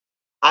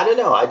I don't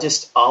know. I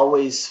just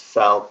always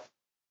felt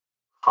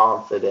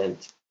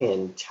confident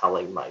in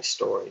telling my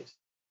stories.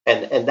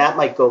 And that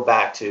might go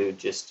back to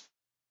just,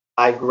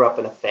 I grew up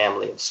in a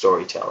family of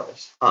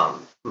storytellers.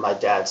 My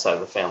dad's side of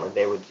the family,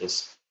 they would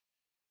just,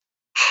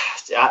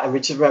 I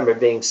just remember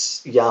being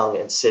young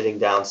and sitting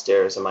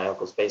downstairs in my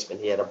uncle's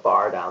basement. He had a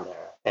bar down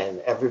there, and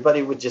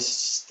everybody would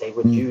just, they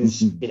would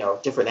use,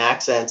 different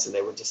accents, and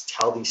they would just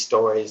tell these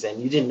stories,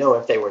 and you didn't know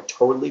if they were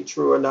totally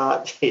true or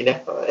not,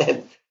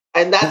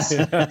 and that's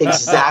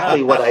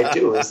exactly what I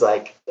do, is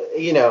like,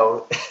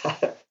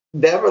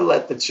 never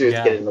let the truth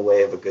get in the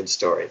way of a good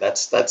story.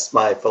 That's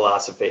my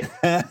philosophy.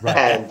 Right.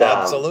 And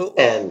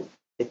absolutely. And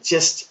it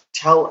just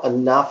tell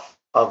enough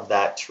of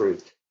that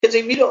truth. Because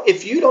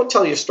if you don't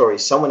tell your story,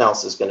 someone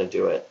else is going to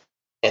do it,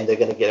 and they're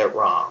going to get it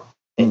wrong,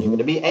 and you're going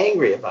to be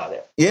angry about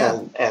it.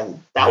 Yeah.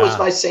 And that was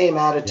my same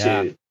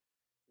attitude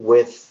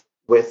with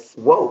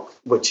woke,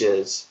 which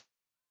is,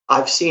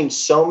 I've seen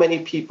so many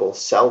people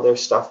sell their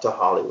stuff to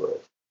Hollywood,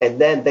 and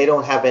then they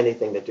don't have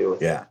anything to do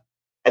with it.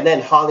 And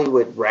then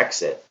Hollywood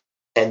wrecks it,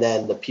 and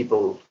then the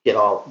people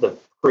the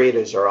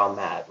creators are all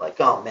mad, like,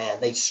 oh man,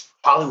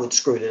 Hollywood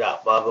screwed it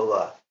up, blah blah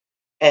blah.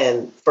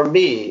 And for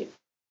me,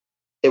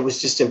 it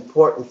was just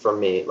important for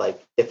me. Like,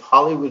 if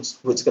Hollywood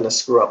was going to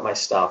screw up my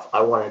stuff,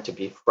 I wanted to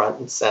be front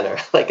and center.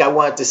 Like, I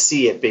wanted to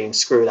see it being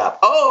screwed up.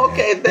 Oh,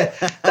 okay.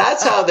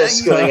 That's how they're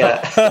screwing it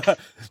up.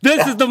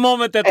 This is the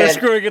moment that they're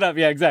screwing it up.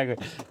 Yeah, exactly.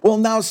 Well,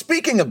 now,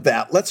 speaking of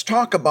that, let's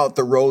talk about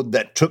the road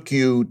that took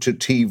you to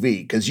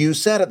TV. Because you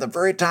said at the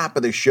very top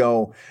of the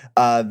show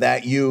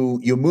that you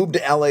moved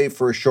to LA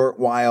for a short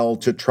while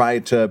to try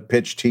to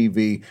pitch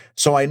TV.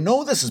 So I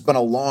know this has been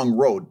a long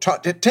road.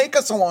 Take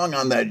us along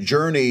on that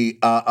journey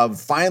of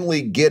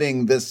finally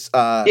getting this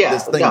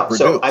this thing produced.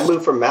 So I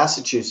moved from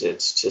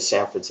Massachusetts to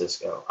San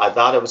Francisco. I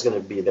thought I was going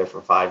to be there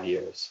for 5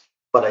 years,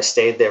 but I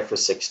stayed there for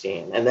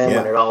 16. And then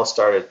when it all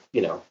started,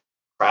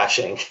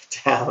 crashing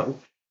down,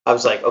 I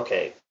was like,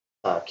 okay,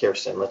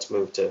 Kirsten, let's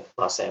move to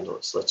Los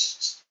Angeles.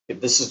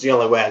 This is the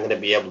only way I'm going to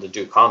be able to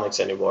do comics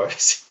anymore,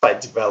 is if I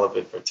develop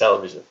it for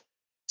television.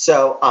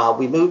 So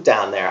we moved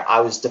down there.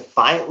 I was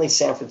defiantly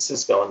San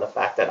Francisco in the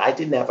fact that I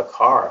didn't have a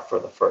car for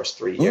the first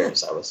 3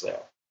 years I was there.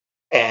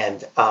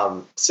 And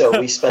so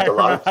we spent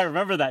I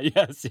remember that.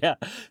 Yes, yeah.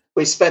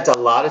 We spent a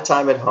lot of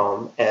time at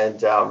home,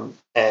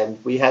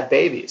 and we had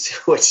babies.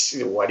 Which,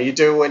 what do you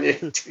do when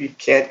you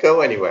can't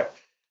go anywhere?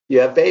 You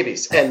have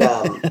babies, and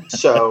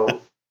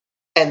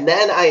and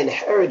then I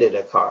inherited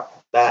a car.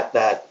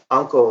 That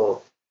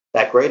uncle,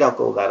 that great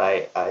uncle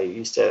that I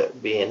used to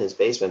be in his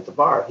basement at the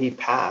bar, he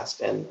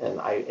passed,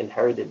 and I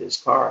inherited his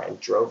car and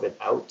drove it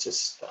out to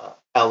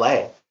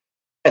LA.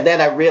 And then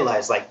I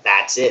realized, like,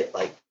 that's it.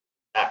 Like,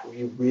 that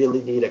you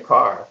really need a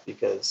car,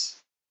 because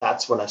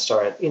that's when I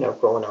started,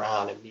 going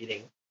around and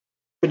meeting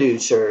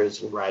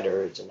producers and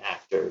writers and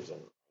actors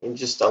and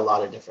just a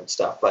lot of different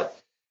stuff. But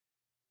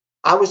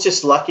I was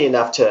just lucky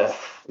enough to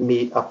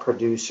meet a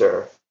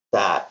producer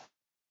that,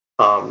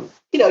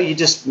 you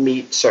just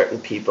meet certain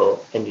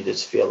people and you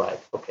just feel like,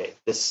 okay,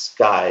 this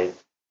guy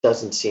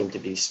doesn't seem to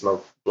be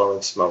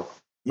blowing smoke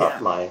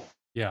up my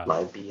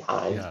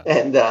behind.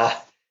 Yeah.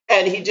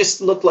 And he just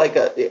looked like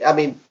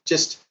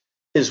just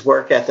his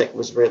work ethic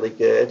was really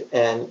good,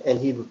 and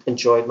he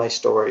enjoyed my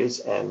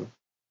stories. And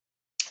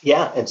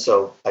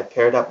so I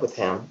paired up with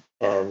him,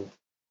 and,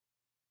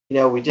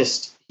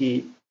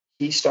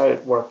 he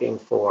started working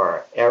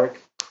for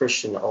Eric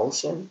Christian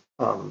Olsen,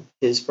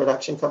 his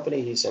production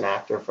company. He's an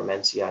actor from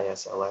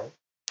NCIS LA.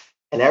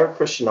 And Eric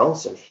Christian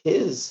Olsen,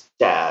 his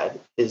dad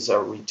is a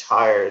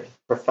retired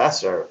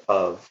professor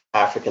of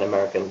African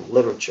American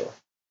literature.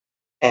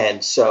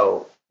 And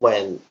so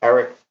when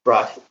Eric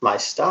brought my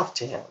stuff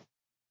to him,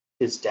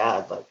 his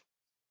dad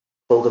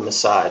pulled him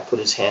aside, put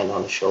his hand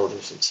on his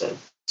shoulders, and said,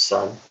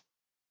 "Son,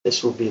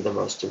 this will be the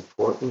most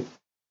important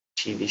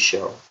TV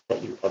show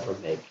that you ever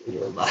make in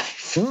your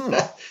life."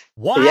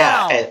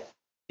 Wow.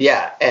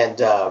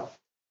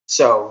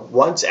 So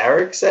once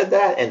Eric said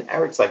that, and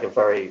Eric's like a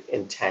very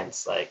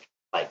intense, we're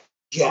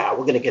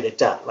going to get it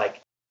done.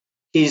 Like,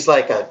 he's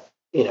like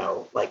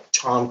like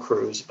Tom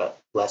Cruise, but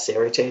less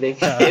irritating,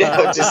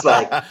 just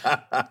like,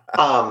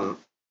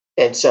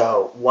 and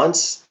so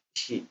once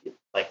he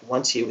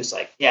was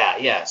like,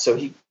 so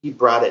he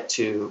brought it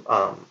to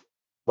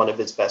one of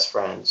his best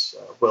friends,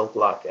 Will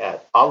Gluck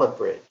at Olive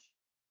Bridge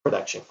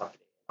production company.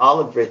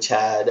 Olive Bridge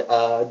had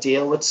a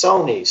deal with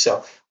Sony.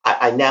 So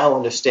I now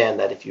understand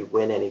that if you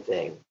win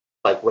anything,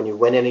 like when you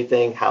win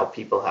anything, how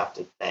people have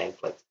to thank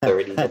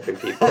 30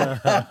 different people,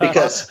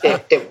 because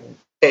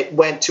it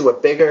went to a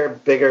bigger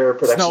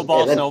production.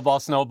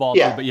 Snowball.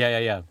 Yeah. But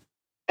yeah.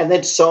 And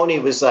then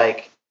Sony was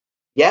like,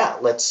 yeah,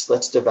 let's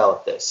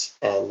develop this.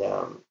 And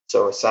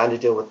so I signed a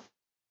deal with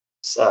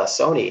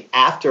Sony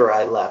after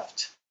I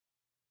left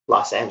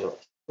Los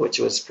Angeles, which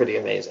was pretty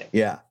amazing.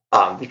 Yeah.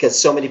 Because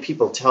so many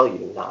people tell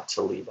you not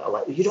to leave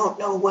LA. You don't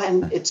know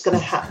when it's going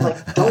to happen.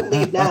 Don't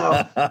leave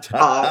now.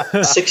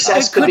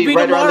 Success could be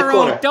right tomorrow. around the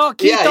corner.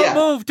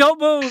 Don't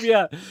move.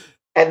 Yeah.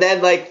 And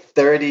then like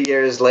 30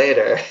 years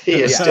later,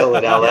 he is still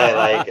in LA.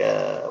 Like,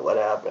 what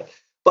happened?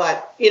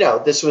 But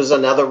this was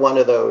another one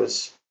of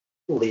those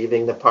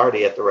leaving the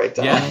party at the right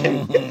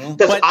time.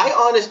 Because I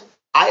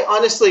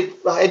honestly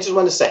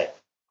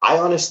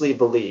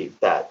believe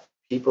that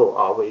people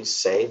always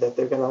say that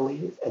they're going to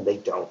leave and they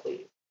don't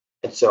leave.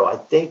 And so I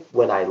think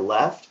when I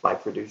left, my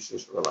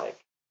producers were like,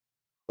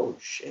 "Oh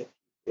shit,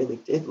 he really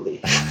did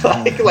leave."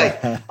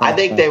 like I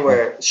think they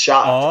were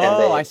shocked.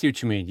 Oh, I see what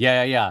you mean.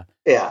 Yeah.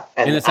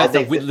 And in the sense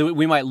that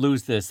we might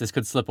lose this. This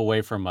could slip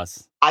away from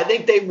us. I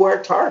think they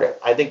worked harder.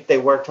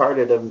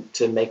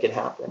 To make it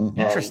happen.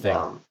 Interesting.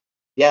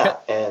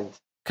 And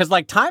because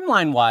like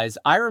timeline wise,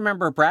 I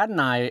remember Brad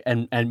and I,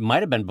 and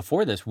might have been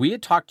before this, we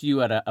had talked to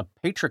you at a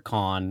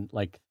PatreCon,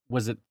 like,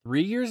 was it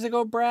 3 years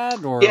ago,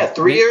 Brad? Or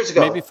 3 years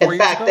ago. Maybe 4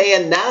 years ago? They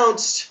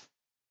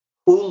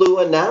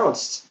Hulu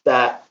announced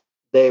that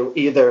they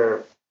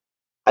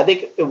I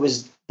think it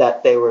was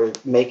that they were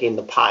making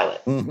the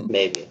pilot,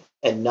 maybe,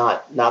 and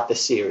not the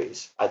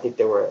series. I think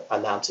they were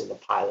announcing the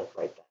pilot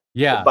right then.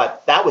 Yeah.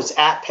 But that was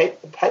that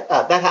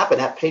happened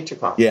at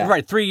PatreCon. Yeah.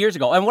 Right, 3 years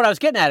ago. And what I was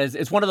getting at is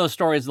it's one of those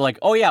stories like,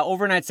 oh yeah,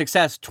 overnight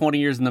success, 20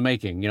 years in the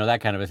making,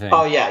 that kind of a thing.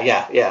 Oh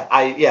yeah.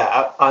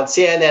 On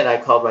CNN,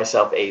 I called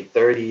myself a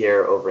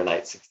 30-year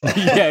overnight success.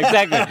 Yeah,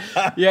 exactly.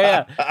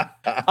 Yeah.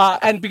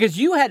 And because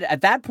you had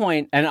at that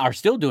point, and are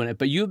still doing it,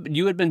 but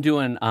you had been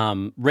doing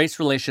race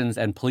relations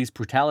and police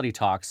brutality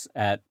talks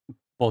at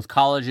both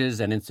colleges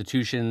and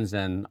institutions,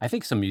 and I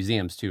think some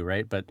museums too,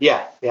 right? But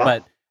yeah.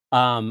 But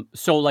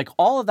so like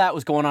all of that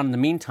was going on in the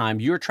meantime.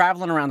 You're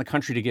traveling around the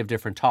country to give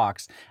different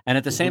talks. And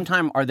at the same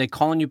time, are they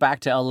calling you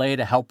back to LA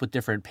to help with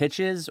different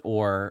pitches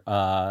or?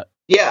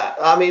 Yeah.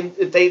 I mean,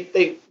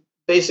 they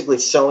basically,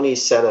 Sony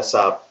set us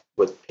up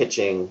with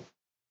pitching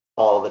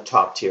all the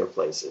top tier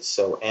places.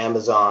 So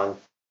Amazon,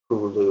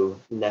 Hulu,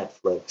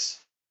 Netflix,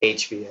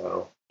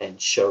 HBO, and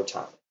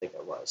Showtime, I think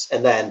it was.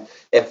 And then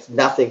if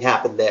nothing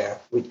happened there,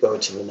 we'd go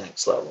to the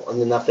next level. And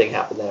then nothing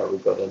happened there,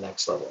 we'd go to the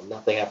next level. And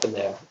nothing happened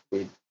there,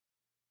 we'd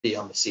be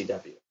on the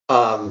CW.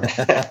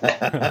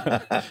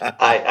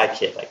 I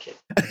kid.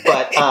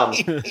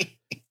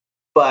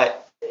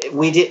 But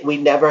we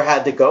never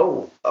had to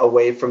go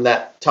away from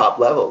that top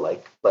level.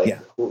 Like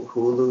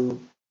Hulu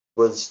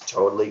was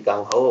totally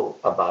gung ho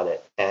about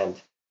it.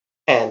 And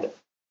I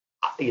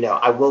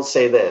will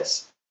say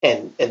this,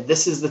 and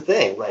this is the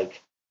thing, like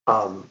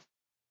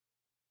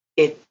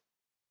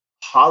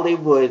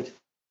Hollywood,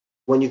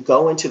 when you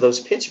go into those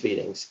pitch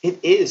meetings, it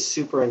is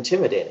super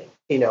intimidating.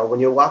 When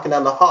you're walking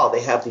down the hall,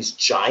 they have these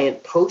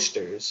giant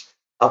posters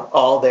of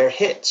all their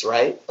hits,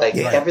 right? Like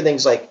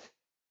everything's like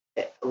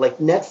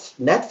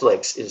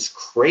Netflix is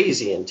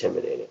crazy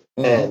intimidating.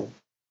 And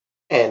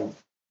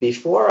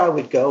before I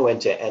would go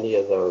into any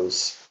of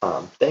those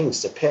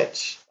things to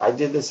pitch, I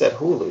did this at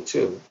Hulu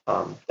too.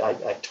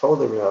 I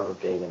totally remember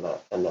being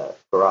in the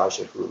garage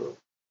at Hulu.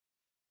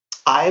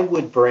 I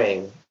would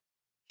bring.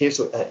 Here's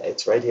what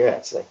it's right here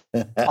actually.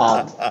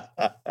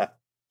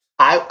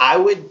 I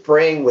would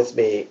bring with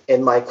me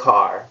in my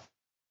car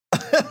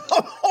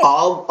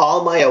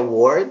all my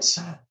awards,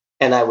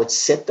 and I would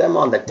sit them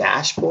on the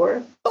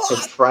dashboard in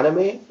front of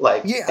me,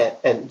 like,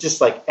 and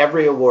just like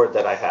every award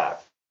that I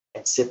have,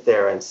 and sit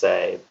there and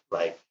say,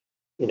 like,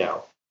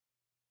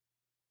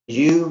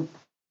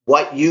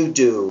 what you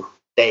do,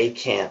 they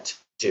can't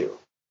do,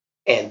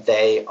 and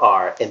they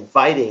are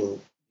inviting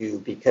you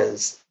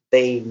because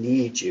they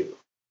need you,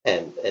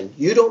 and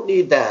you don't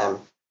need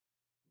them,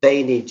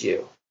 they need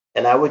you.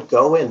 And I would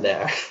go in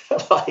there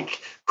like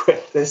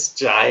with this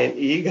giant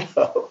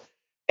ego.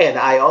 And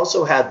I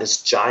also had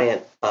this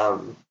giant,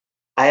 I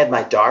had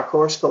my Dark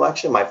Horse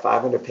collection, my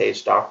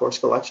 500-page Dark Horse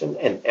collection.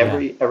 And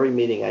every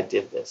meeting I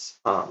did this.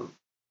 And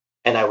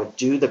I would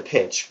do the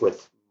pitch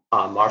with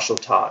Marshall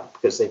Todd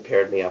because they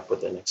paired me up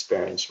with an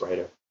experienced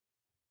writer.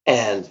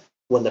 And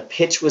when the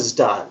pitch was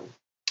done,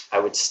 I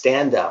would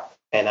stand up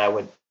and I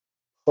would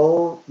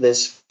pull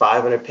this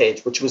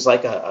 500-page, which was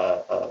like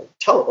an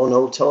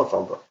old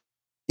telephone book.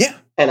 Yeah.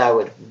 And I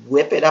would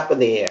whip it up in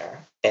the air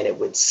and it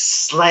would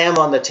slam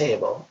on the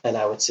table. And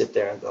I would sit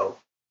there and go,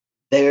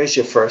 there's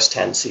your first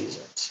 10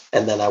 seasons.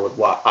 And then I would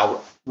walk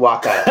out.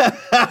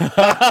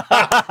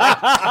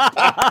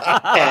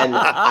 And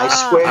I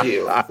swear to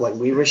you, when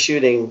we were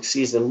shooting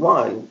season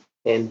 1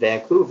 in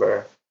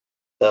Vancouver,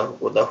 the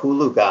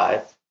Hulu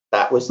guy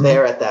that was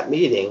there at that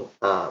meeting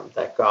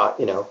that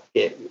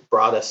it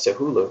brought us to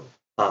Hulu,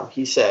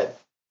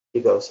 he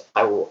goes,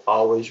 I will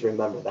always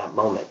remember that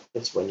moment.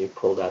 It's when you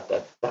pulled out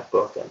that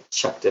book and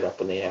chucked it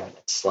up in the air and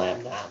it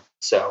slammed down.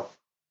 So,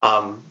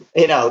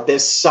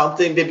 there's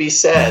something to be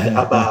said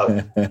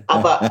about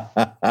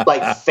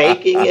like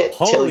faking it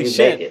till you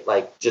make it.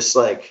 Like, just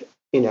like,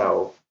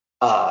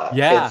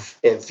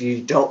 if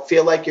you don't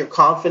feel like you're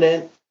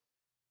confident,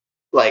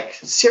 like,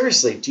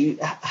 seriously, do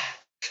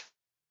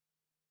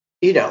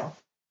you,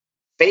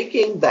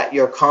 faking that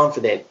you're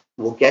confident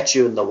will get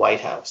you in the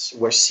White House.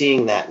 We're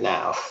seeing that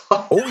now.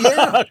 Oh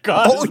yeah,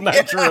 God, isn't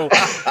that true?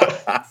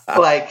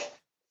 Like,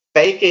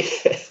 faking.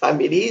 I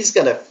mean, he's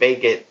gonna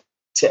fake it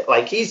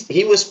like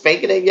he was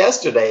faking it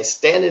yesterday,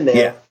 standing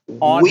there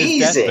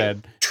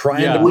wheezing,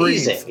 trying to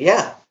breathe.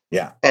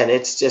 Yeah. And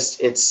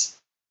it's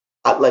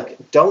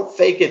like, don't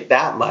fake it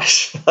that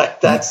much.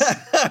 Like that's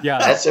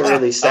a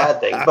really sad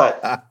thing.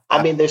 But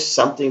I mean, there's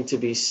something to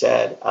be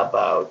said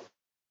about,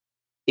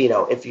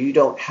 if you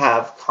don't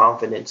have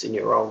confidence in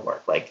your own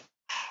work, like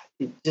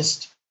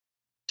just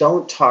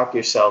don't talk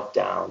yourself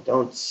down.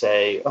 Don't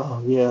say,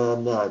 oh yeah,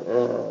 I'm not.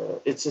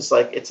 It's just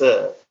like,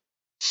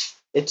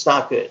 it's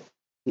not good.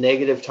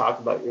 Negative talk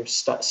about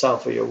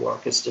yourself or your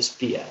work is just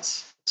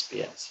BS. It's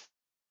BS.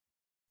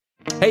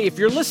 Hey, if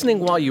you're listening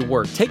while you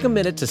work, take a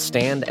minute to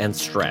stand and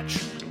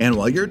stretch. And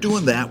while you're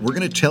doing that, we're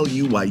going to tell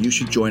you why you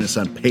should join us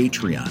on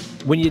Patreon.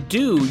 When you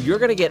do, you're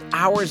going to get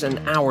hours and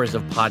hours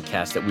of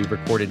podcasts that we've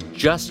recorded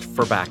just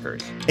for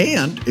backers.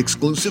 And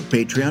exclusive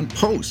Patreon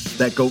posts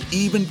that go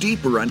even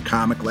deeper on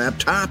Comic Lab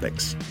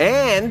topics.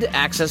 And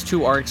access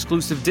to our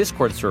exclusive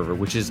Discord server,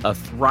 which is a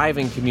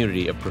thriving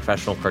community of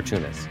professional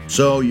cartoonists.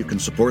 So you can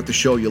support the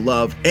show you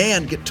love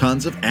and get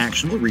tons of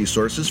actionable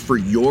resources for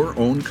your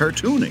own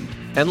cartooning.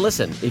 And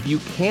listen, if you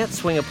can't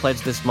swing a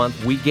pledge this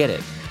month, we get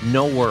it.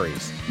 No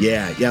worries.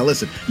 Yeah,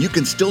 listen, you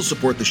can still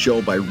support the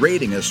show by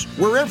rating us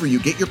wherever you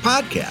get your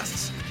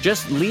podcasts.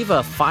 Just leave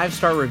a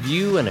 5-star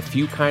review and a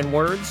few kind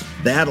words.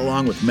 That,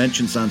 along with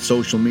mentions on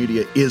social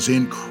media, is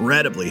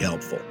incredibly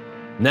helpful.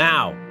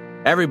 Now,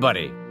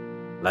 everybody,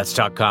 let's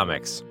talk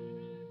comics.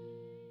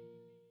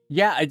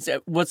 Yeah, it's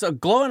what's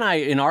Glow and I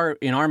in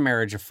our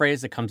marriage, a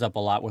phrase that comes up a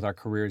lot with our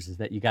careers is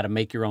that you got to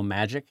make your own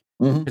magic.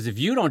 Because if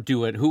you don't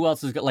do it, who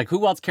else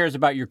cares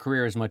about your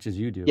career as much as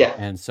you do? Yeah.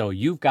 And so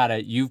you've got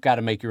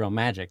to make your own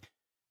magic.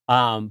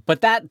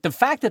 But the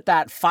fact that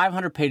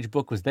 500-page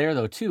book was there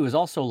though too is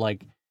also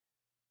like,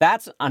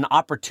 that's an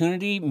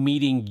opportunity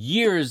meeting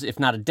years, if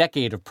not a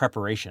decade of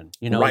preparation.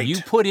 Right.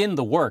 You put in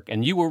the work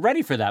and you were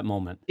ready for that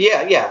moment.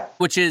 Yeah.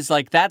 Which is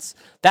like, that's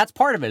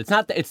part of it.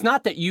 It's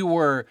not that you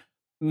were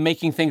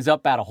making things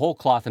up out of whole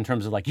cloth in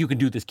terms of like, you can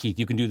do this, Keith.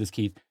 You can do this,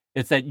 Keith.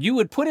 It's that you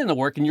would put in the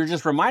work and you're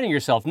just reminding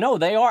yourself, no,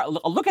 they are.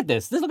 Look at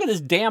this. Look at this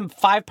damn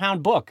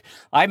 5-pound book.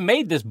 I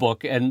made this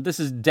book and this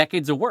is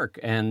decades of work.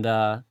 And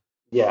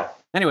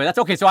anyway, that's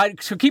okay.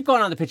 So keep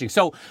going on the pitching.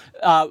 So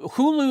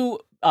Hulu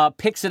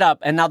picks it up.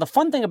 And now the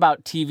fun thing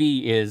about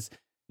TV is,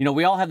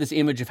 we all have this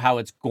image of how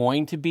it's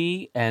going to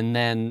be and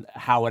then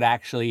how it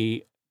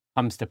actually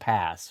comes to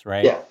pass,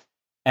 right? Yeah.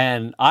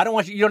 And I don't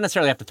want you don't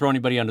necessarily have to throw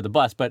anybody under the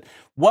bus, but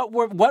what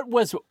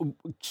was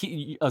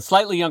a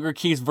slightly younger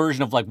Keith's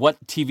version of like what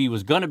TV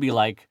was going to be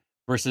like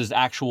versus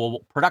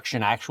actual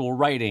production, actual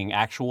writing,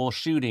 actual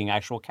shooting,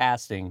 actual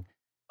casting?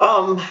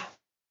 No,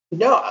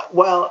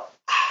 well,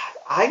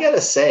 I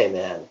gotta say,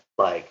 man,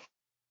 like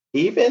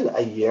even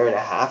a year and a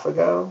half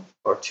ago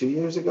or 2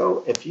 years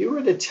ago, if you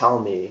were to tell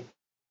me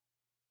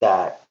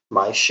that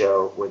my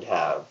show would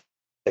have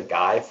the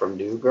guy from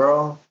New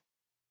Girl,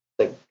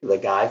 the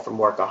guy from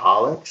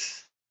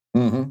Workaholics,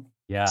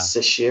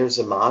 Sashir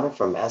Zamata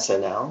from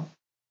SNL.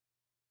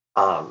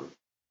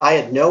 I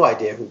had no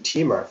idea who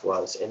T-Murph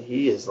was, and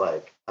he is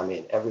like, I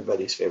mean,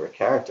 everybody's favorite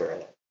character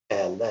in it.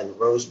 And then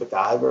Rose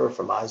McIver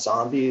from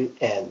iZombie,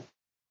 and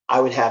I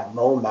would have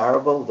Mo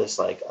Marable, this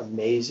like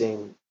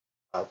amazing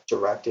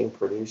directing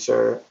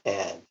producer,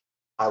 and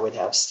I would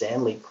have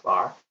Stanley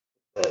Clark,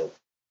 the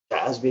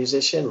jazz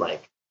musician,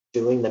 like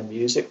doing the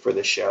music for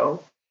the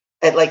show,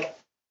 and like.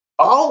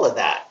 All of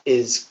that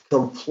is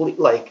complete,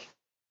 like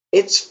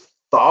it's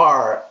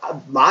far.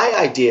 My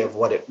idea of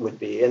what it would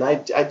be, and I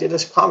did a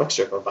comic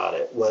strip about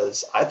it,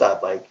 was I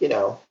thought like,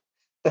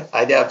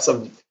 I'd have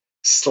some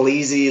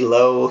sleazy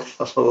low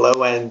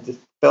end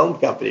film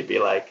company be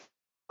like,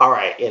 all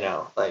right,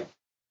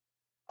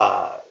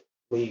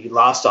 we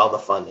lost all the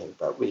funding,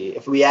 but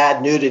if we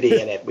add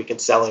nudity in it, we can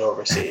sell it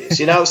overseas,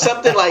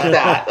 something like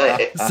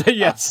that. So,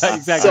 yes,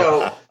 exactly.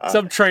 So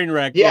some train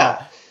wreck.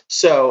 Yeah.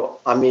 So,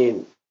 I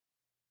mean,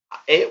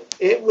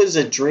 it was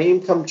a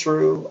dream come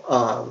true.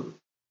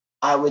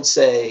 I would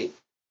say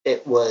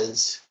it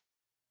was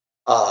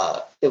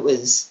a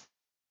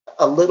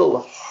little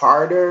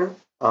harder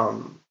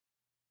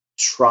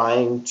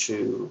trying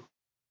to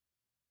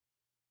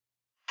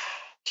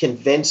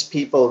convince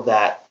people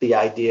that the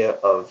idea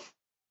of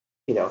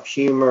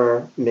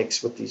humor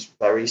mixed with these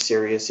very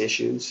serious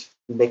issues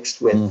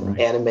mixed with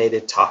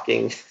animated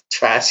talking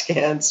trash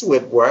cans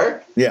would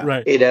work. Yeah.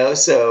 Right.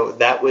 So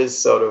that was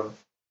sort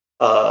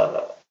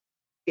of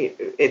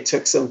it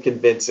took some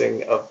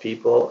convincing of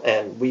people,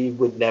 and we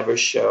would never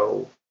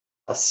show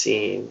a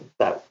scene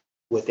that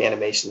with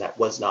animation that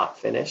was not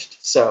finished.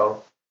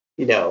 So,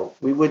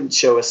 we wouldn't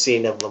show a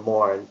scene of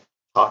Lamorne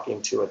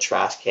talking to a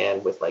trash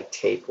can with like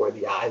tape where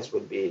the eyes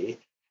would be,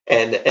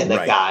 and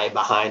the guy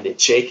behind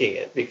it shaking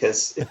it,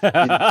 because it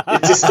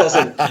just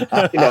doesn't,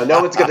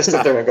 no one's going to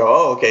sit there and go,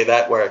 oh, okay,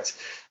 that works.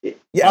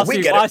 Yeah,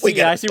 we get it. I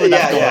see where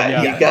that's going.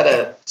 Yeah. You got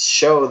to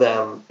show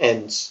them,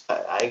 and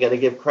I got to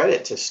give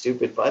credit to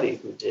Stupid Buddy,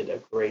 who did a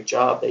great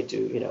job. They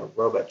do,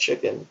 Robot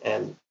Chicken,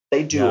 and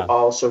they do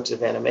all sorts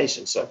of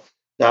animation. So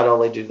not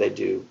only do they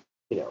do,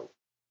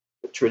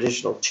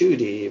 traditional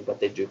 2D, but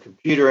they do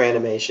computer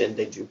animation,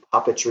 they do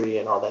puppetry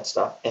and all that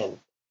stuff. And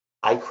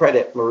I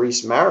credit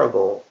Maurice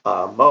Marable,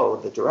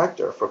 the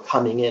director, for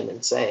coming in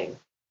and saying,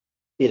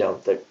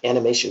 the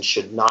animation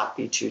should not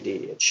be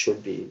 2D. It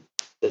should be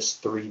this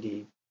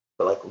 3D,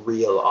 like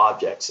real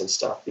objects and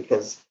stuff.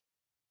 Because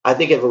I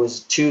think if it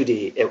was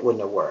 2D, it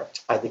wouldn't have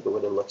worked. I think it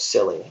would have looked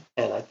silly.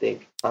 And I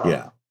think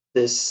the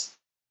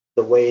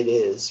way it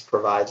is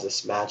provides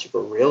this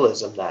magical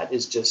realism that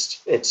is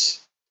just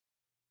it's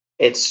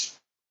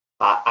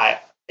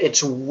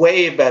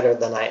way better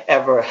than I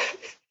ever.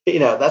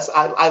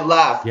 I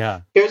laugh.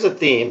 Yeah. Here's a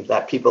theme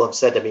that people have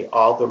said to me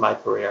all through my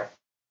career.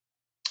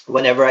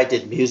 Whenever I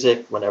did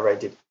music, whenever I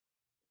did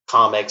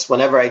comics,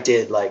 whenever I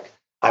did,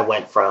 I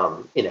went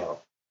from,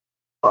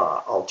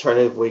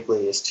 alternative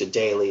weeklies to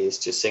dailies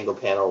to single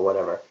panel,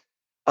 whatever,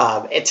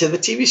 and to the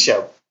TV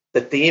show.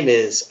 The theme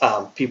is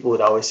people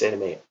would always say to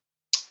me,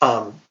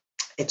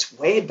 it's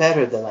way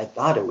better than I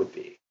thought it would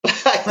be.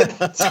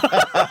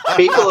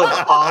 People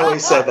have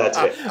always said that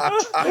to me.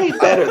 It's way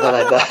better than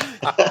I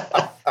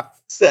thought.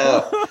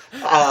 So,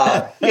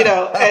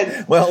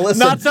 and listen,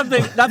 not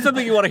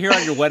something you want to hear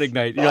on your wedding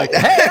night. You're like,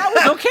 hey, that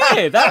was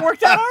okay. That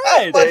worked out all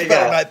right. Much better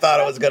than I thought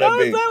it was going to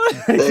be.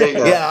 There you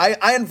go. Yeah,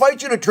 I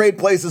invite you to trade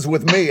places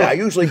with me. I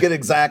usually get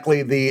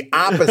exactly the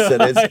opposite.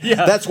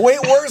 That's way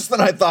worse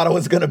than I thought it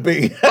was going to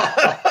be.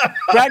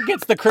 Brad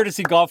gets the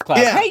courtesy golf clap.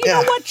 Yeah, hey, you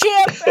know what,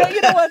 Chip?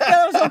 You know what?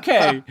 That was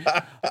okay.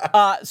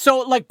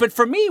 But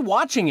for me,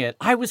 watching it,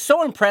 I was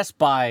so impressed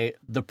by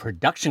the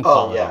production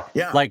quality. Oh,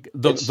 yeah. Like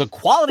the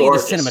quality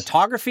gorgeous. of the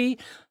cinematography,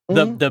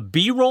 the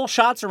B-roll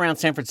shots around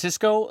San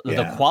Francisco,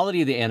 the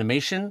quality of the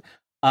animation.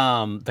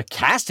 The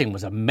casting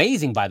was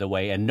amazing, by the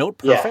way, and note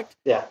perfect.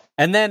 Yeah.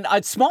 And then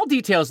small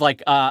details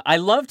like I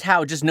loved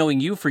how, just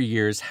knowing you for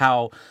years,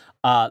 how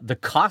the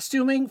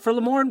costuming for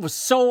Lamorne was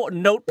so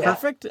note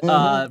perfect. It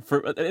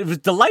was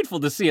delightful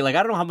to see. Like,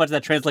 I don't know how much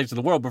that translates to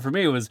the world, but for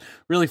me, it was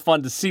really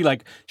fun to see.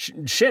 Like,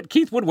 shit,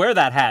 Keith would wear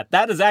that hat.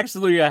 That is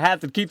actually a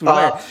hat that Keith would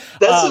wear.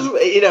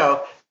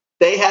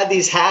 They had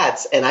these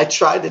hats, and I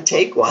tried to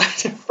take one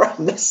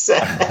from the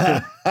set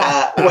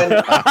when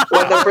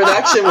the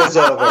production was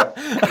over.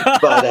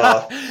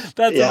 But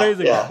that's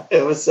amazing. Yeah,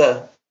 it was.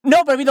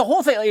 No, but I mean, the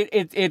whole thing,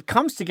 it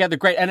comes together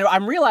great. And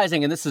I'm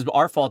realizing, and this is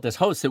our fault as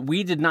hosts, that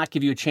we did not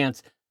give you a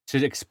chance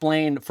to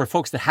explain for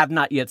folks that have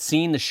not yet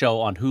seen the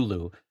show on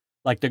Hulu,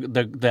 like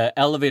the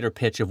elevator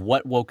pitch of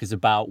what Woke is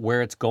about,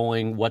 where it's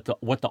going, what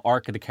the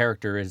arc of the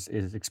character is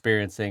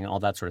experiencing, all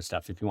that sort of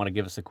stuff. If you want to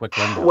give us a quick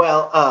rundown.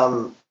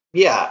 Well,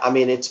 yeah, I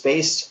mean, it's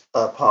based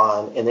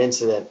upon an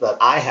incident that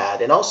I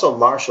had, and also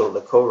Marshall, the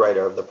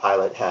co-writer of the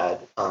pilot, had,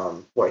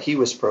 where he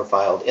was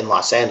profiled in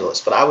Los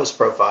Angeles, but I was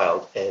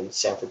profiled in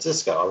San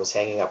Francisco. I was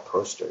hanging up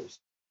posters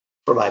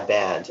for my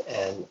band,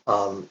 and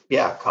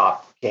a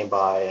cop came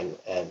by,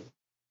 and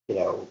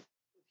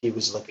he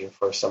was looking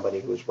for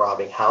somebody who was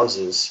robbing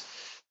houses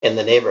in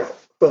the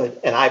neighborhood,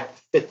 and I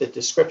fit the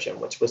description,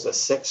 which was a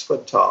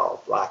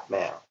 6-foot-tall black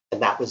male,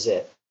 and that was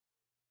it.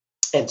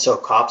 And so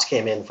cops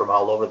came in from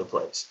all over the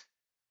place.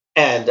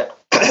 And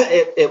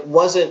it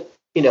wasn't,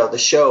 the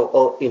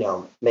show,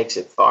 makes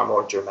it far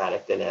more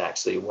dramatic than it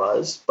actually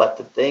was. But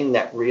the thing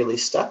that really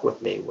stuck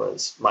with me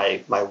was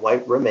my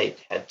white roommate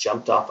had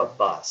jumped off a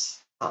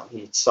bus.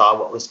 He saw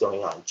what was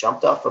going on,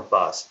 jumped off a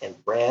bus and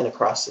ran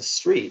across the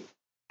street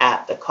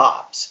at the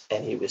cops.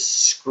 And he was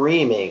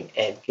screaming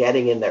and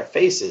getting in their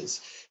faces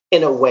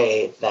in a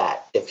way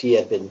that if he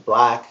had been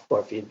black or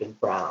if he had been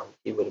brown,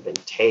 he would have been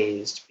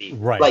tased,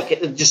 beaten. Right. Like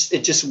it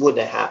just wouldn't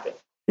have happened.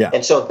 Yeah.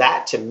 And so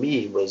that to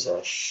me was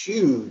a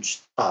huge,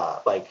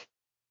 wow,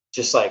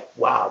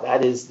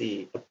 that is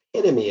the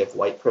epitome of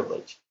white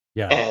privilege.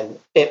 Yeah. And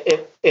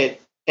it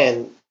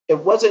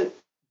wasn't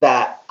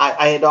that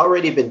I had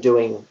already been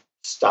doing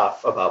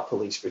stuff about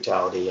police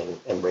brutality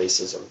and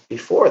racism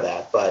before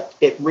that, but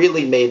it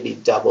really made me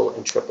double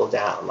and triple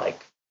down,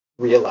 like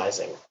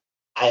realizing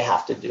I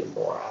have to do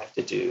more. I have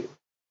to do,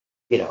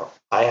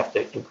 I have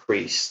to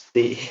increase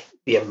the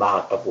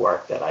amount of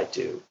work that I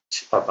do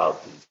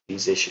about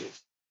these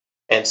issues.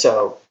 And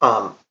so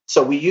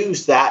we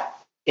use that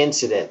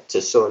incident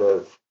to sort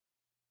of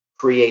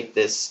create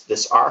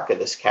this arc of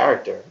this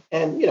character.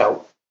 And,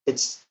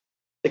 it's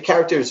the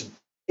character's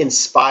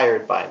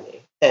inspired by me.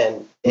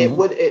 And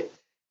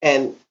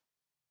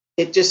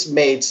it just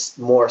made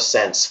more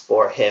sense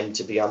for him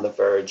to be on the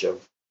verge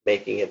of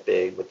making it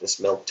big with this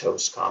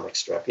milquetoast comic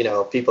strip.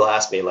 People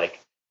ask me, like,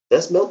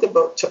 does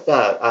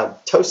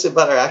toasted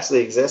butter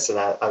actually exist? And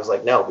I was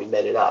like, no, we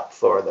made it up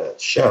for the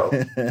show.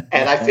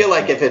 And I feel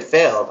like if it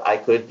failed, I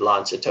could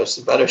launch a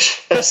toasted butter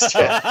strip.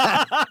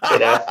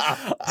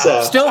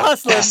 So still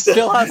hustling.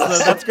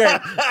 That's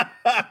great.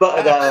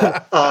 But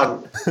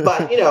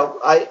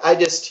I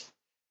just,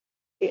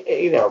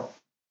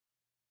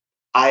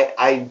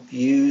 I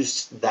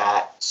used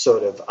that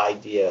sort of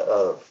idea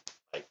of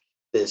like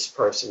this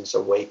person's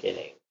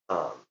awakening.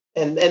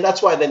 And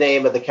that's why the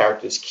name of the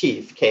character is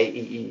Keef,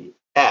 Keef,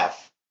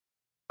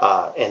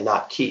 and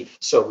not Keith,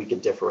 so we can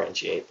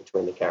differentiate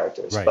between the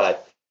characters. Right.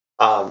 But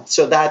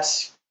so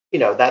that's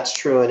that's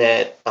true in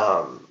it.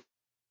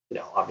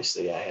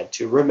 Obviously I had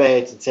 2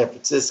 roommates in San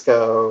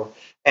Francisco,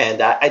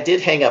 and I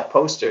did hang up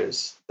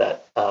posters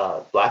that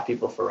Black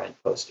People for Rent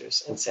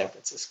posters in San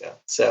Francisco.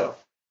 So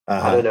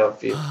I don't know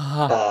if you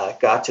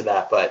got to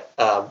that, but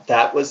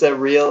that was a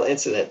real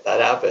incident that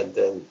happened,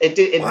 and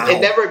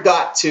it never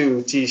got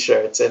to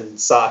T-shirts and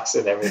socks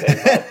and everything.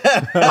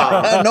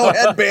 But, no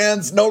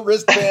headbands, no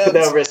wristbands,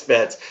 no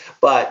wristbands.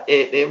 But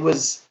there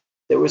was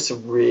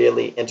some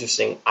really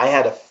interesting. I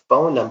had a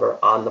phone number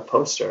on the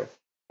poster,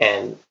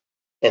 and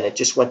it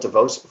just went to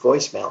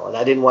voicemail, and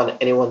I didn't want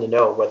anyone to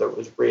know whether it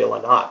was real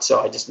or not, so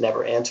I just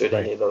never answered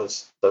any of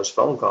those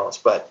phone calls.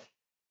 But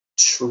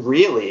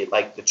really,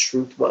 like, the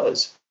truth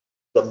was,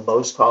 the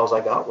most calls I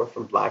got were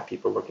from Black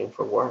people looking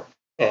for work,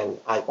 and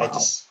I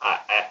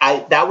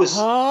that was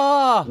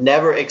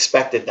never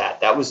expected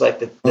that. That was like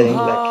the thing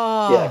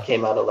that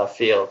came out of left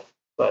field.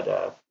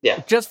 But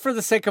just for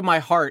the sake of my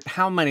heart,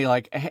 how many?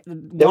 Like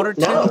 1 or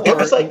 2? No, there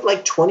was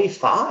like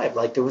 25.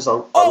 Like, there was a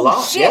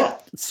lot. Shit. Yeah.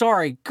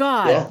 Sorry,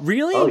 God, yeah.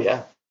 Really? Oh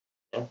yeah.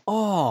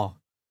 Oh,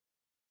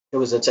 it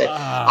was insane.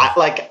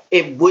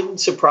 It wouldn't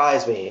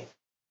surprise me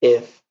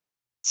if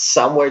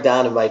somewhere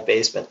down in my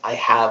basement I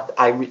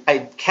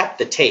kept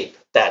the tape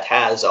that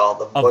has all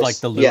the voice. Of like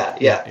the loop.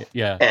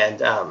 Yeah.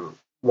 And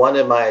one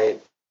of my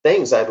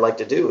things I'd like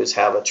to do is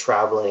have a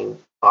traveling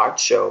art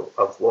show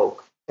of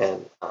woke,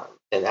 and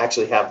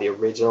actually have the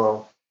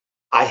original.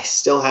 I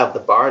still have the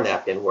bar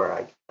napkin where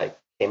I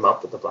came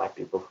up with the Black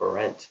People for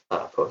Rent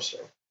poster.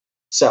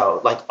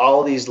 So, like,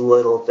 all these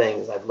little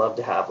things, I'd love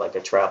to have like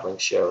a traveling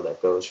show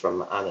that goes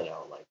from, I don't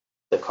know, like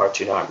the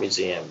Cartoon Art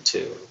Museum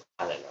to,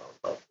 I don't know,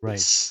 like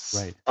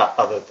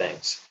other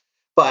things.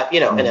 But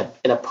in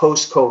a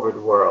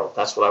post-COVID world,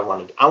 that's what I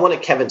want to do. I want to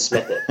Kevin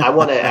Smith it. I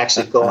want to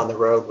actually go on the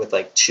road with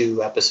like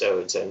 2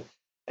 episodes and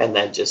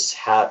then just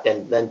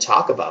then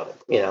talk about it.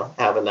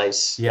 Have a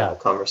nice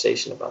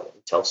conversation about it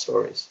and tell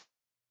stories.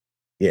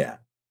 Yeah.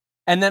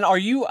 And then are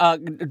you,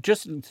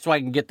 just so I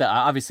can get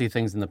obviously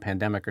things in the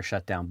pandemic are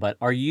shut down, but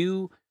are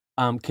you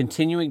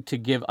continuing to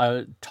give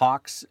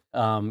talks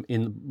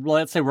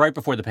let's say right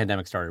before the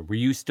pandemic started? Were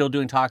you still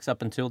doing talks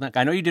up until then?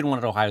 I know you did one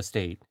at Ohio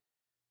State.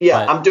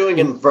 Yeah, I'm doing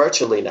them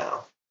virtually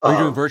now. You're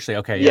doing virtually?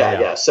 Okay.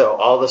 Yeah. So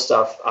all the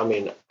stuff, I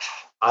mean,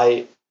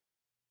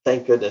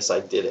 thank goodness I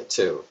did it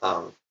too.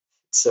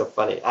 It's so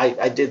funny.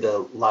 I did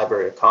the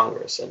Library of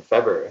Congress in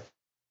February.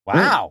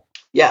 Wow.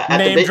 Yeah.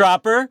 Name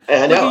dropper.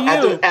 I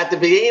know. At the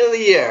beginning of the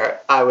year,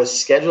 I was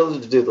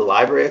scheduled to do the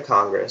Library of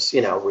Congress.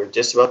 We were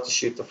just about to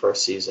shoot the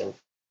first season.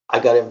 I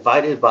got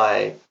invited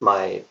by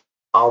my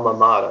alma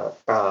mater,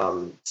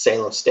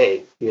 Salem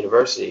State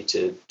University,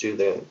 to do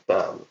the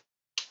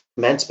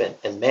commencement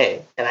in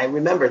May. And I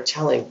remember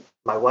telling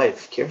my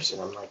wife,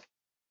 Kirsten, I'm like,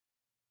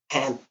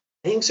 man,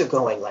 things are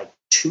going like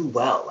too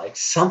well. Like,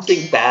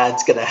 something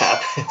bad's going to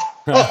happen.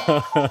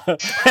 The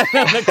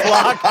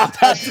clock.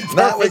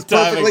 That was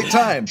perfectly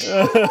timed.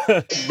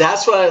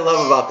 That's what I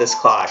love about this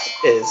clock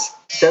is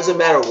it doesn't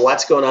matter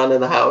what's going on in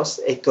the house.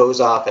 It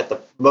goes off at the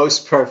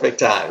most perfect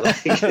time.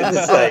 Like,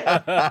 it's like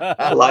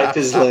life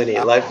is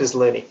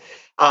loony.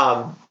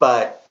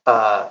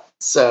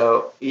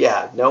 So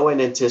yeah, no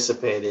one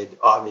anticipated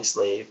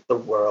obviously the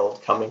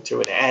world coming to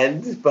an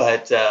end,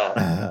 but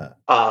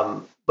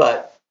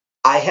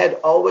I had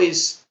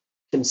always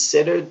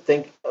considered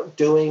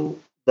doing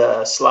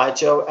the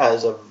slideshow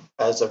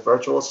as a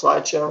virtual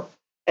slideshow,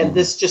 and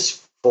this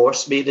just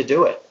forced me to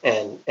do it.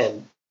 And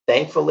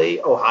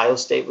thankfully, Ohio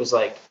State was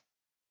like,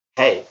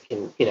 "Hey, it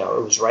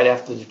was right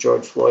after the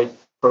George Floyd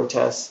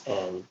protests,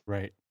 and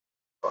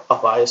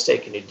Ohio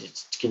State,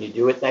 can you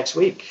do it next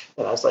week?"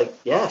 And I was like,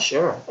 "Yeah,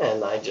 sure."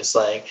 And I just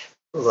was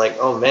like,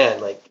 "Oh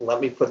man, like, let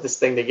me put this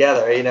thing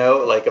together."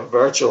 Like a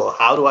virtual.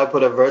 How do I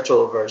put a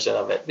virtual version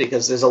of it?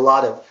 Because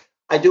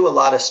I do a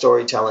lot of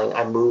storytelling.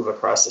 I move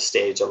across the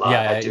stage a lot.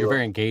 Yeah, you're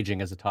very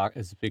engaging as a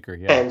speaker.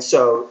 Yeah, and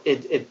so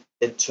it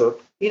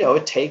took.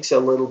 It takes a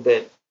little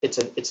bit. It's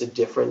a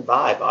different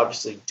vibe.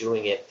 Obviously,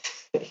 doing it.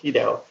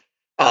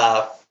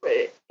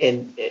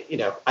 And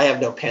I have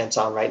no pants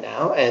on right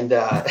now, and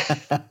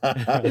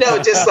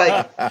just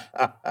like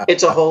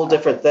it's a whole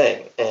different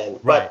thing. And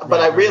but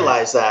I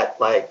realize that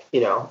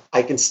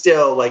I can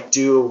still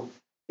do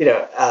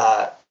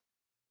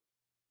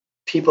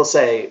people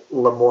say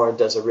Lamorne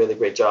does a really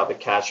great job at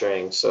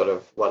capturing sort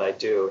of what I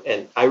do.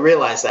 And I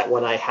realize that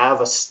when I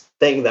have a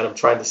thing that I'm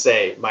trying to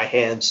say, my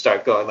hands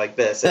start going like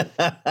this. And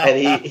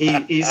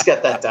he's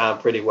got that down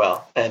pretty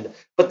well.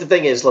 But the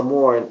thing is,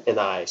 Lamorne and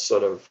I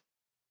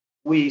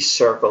we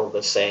circle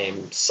the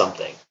same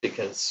something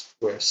because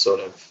we're sort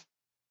of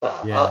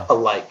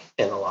alike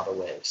in a lot of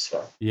ways.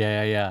 So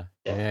Yeah.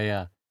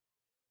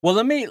 Well,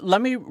 let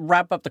me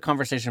wrap up the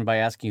conversation by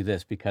asking you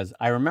this, because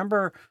I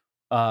remember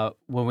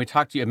when we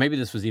talked to you, and maybe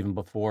this was even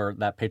before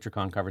that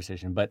PatreonCon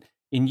conversation, but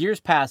in years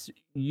past,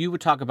 you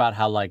would talk about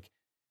how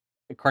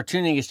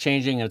cartooning is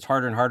changing and it's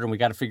harder and harder, and we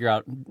got to figure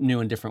out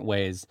new and different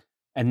ways.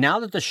 And now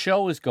that the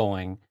show is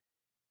going,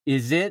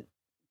 is it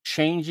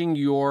changing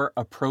your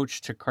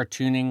approach to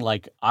cartooning?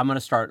 Like, I'm going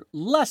to start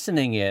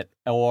lessening it,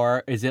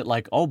 or is it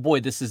like, oh boy,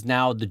 this is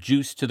now the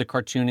juice to the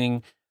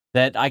cartooning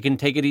that I can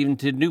take it even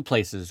to new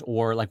places?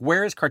 Or like,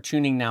 where is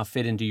cartooning now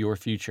fit into your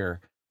future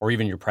or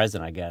even your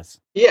present, I guess?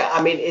 Yeah,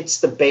 I mean,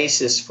 it's the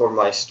basis for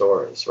my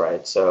stories,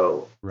 right?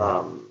 So,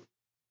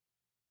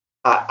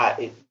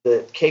 Right.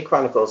 The K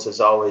Chronicles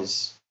is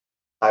always,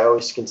 I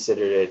always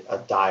considered it a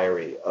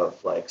diary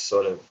of like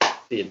sort of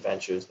the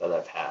adventures that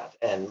I've had.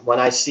 And when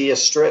I see a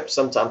strip,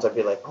 sometimes I'd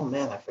be like, oh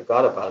man, I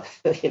forgot about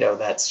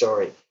that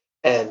story.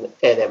 And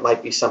it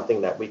might be something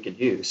that we could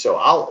use. So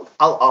I'll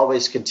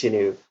always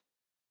continue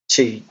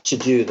to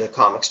do the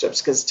comic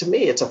strips, because to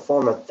me it's a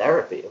form of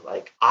therapy.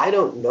 Like, I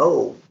don't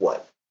know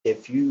what,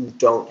 if you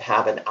don't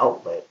have an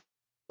outlet,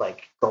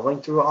 like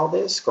going through all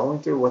this, going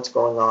through what's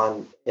going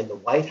on in the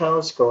White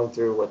House, going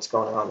through what's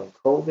going on in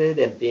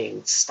COVID and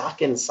being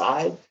stuck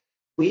inside,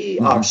 we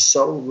are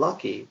so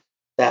lucky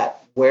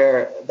that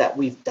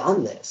we've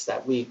done this,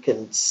 that we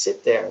can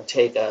sit there and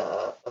take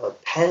a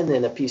pen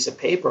and a piece of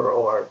paper,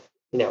 or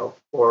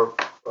or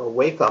a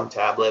Wacom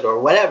tablet or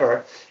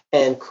whatever,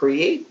 and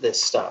create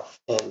this stuff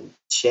and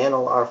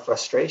channel our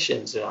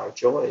frustrations and our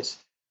joys.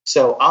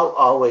 So I'll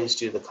always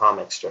do the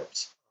comic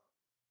strips.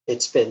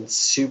 It's been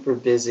super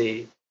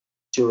busy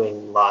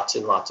doing lots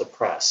and lots of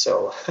press.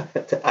 So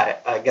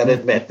I got to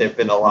admit, there've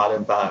been a lot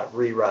of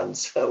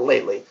reruns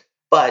lately,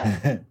 but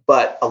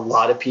a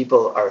lot of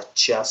people are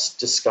just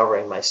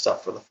discovering my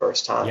stuff for the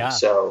first time. Yeah.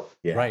 So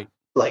right.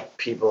 Like,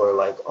 people are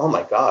like, oh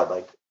my God,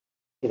 like,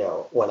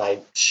 when I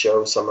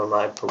show some of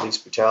my police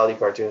brutality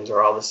cartoons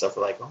or all this stuff,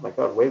 we're like, oh my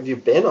God, where have you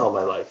been all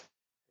my life?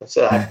 I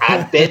said,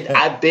 I've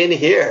been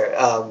here.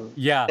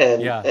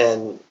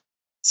 And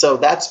so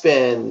that's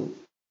been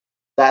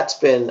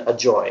a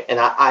joy. And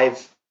I'm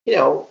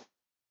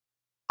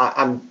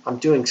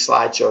doing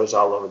slideshows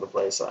all over the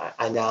place.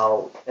 I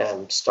now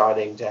am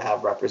starting to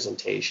have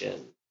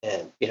representation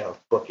and,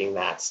 booking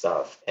that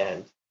stuff.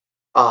 And,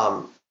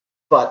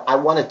 but I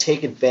want to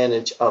take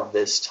advantage of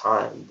this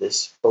time,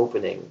 this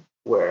opening,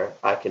 where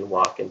I can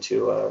walk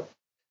into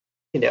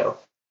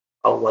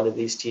one of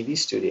these TV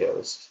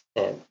studios,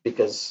 and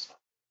because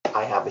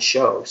I have a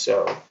show,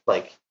 so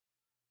like,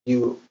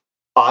 you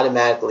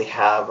automatically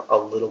have a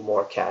little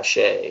more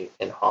cachet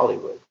in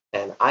Hollywood.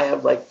 And I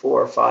have like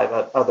 4 or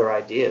 5 other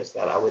ideas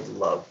that I would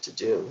love to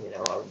do,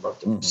 I would love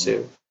to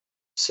pursue.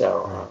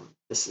 So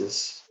this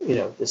is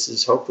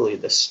hopefully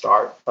the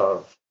start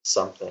of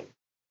something.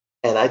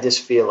 And I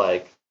just feel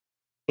like,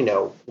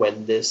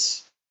 when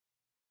this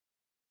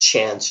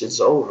chance is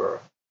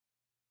over,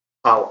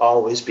 I'll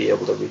always be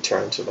able to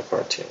return to the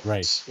cartoons.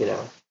 Right.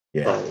 Yeah.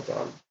 And,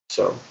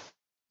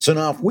 So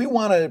now, if we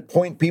want to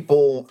point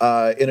people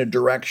in a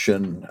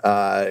direction,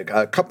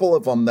 a couple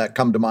of them that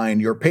come to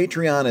mind, your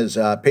Patreon is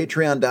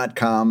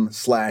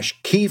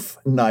patreon.com/Keefe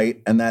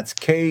Knight, and that's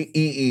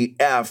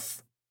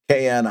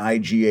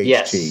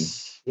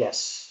KEEFKNIGHT.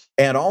 Yes.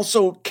 And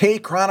also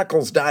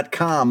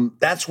kchronicles.com.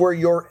 That's where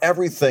your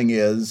everything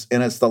is,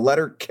 and it's the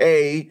letter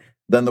K,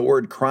 then the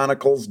word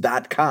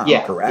chronicles.com,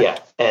 correct? Yeah,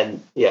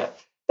 and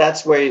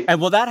that's where.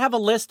 And will that have a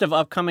list of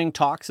upcoming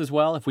talks as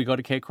well if we go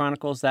to K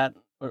Chronicles? That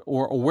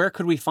or where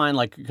could we find,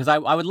 like, because I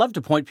would love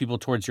to point people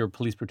towards your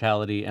police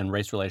brutality and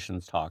race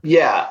relations talk.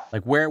 Yeah.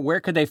 Like, where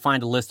could they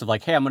find a list of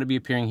like, hey, I'm going to be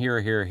appearing here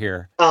or here or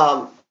here?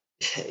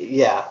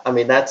 Yeah, I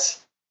mean,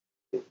 that's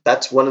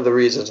one of the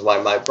reasons why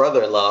my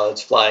brother-in-law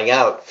is flying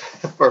out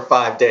for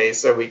 5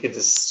 days, so we could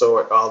just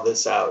sort all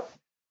this out.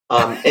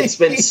 It's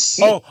been.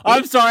 Oh,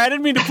 I'm sorry. I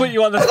didn't mean to put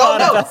you on the spot.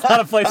 No, that's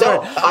not a place. No,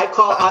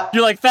 where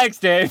you're like, thanks,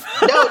 Dave.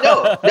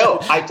 No.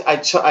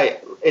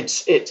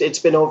 It's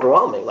been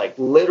overwhelming. Like,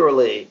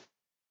 literally,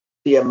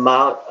 the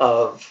amount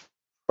of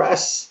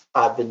press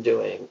I've been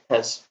doing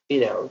has,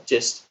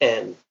 just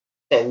and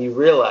you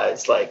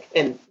realize, like,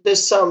 and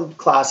there's some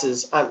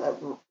classes.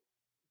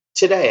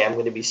 Today I'm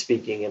going to be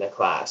speaking in a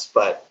class,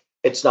 but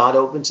it's not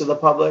open to the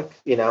public.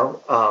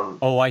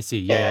 Oh, I see.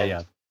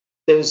 Yeah.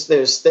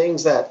 There's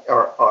things that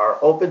are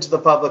open to the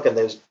public, and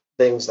there's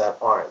things that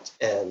aren't.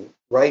 And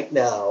right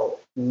now,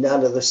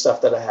 none of the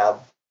stuff that I have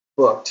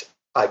booked,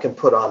 I can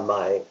put on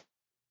my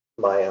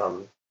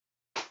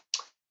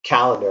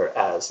calendar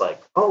as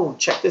like, oh,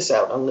 check this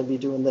out, I'm going to be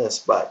doing this.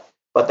 But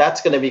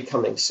that's going to be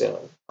coming soon,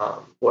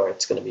 where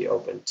it's going to be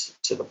open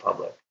to the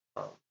public.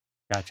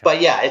 Gotcha.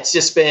 But yeah, there's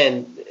just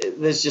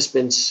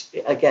been,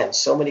 again,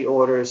 so many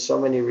orders, so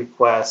many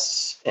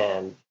requests,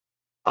 and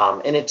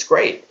it's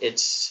great.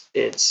 It's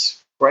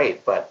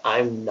great, but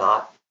I'm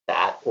not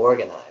that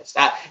organized.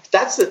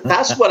 That's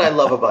what I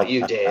love about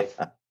you, Dave.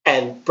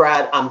 And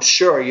Brad, I'm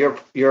sure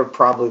you're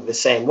probably the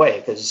same way,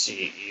 because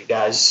you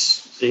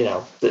guys,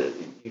 you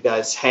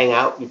guys hang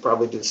out, you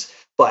probably do this.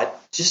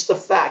 But just the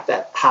fact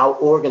that how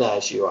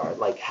organized you are,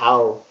 like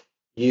how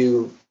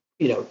you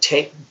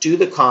do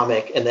the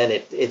comic, and then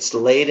it's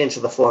laid into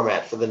the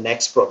format for the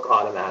next book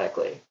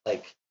automatically.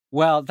 Like,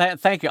 Well,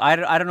 thank you. I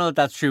don't know that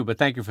that's true, but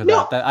thank you for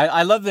that.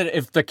 I love that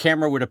if the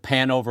camera were to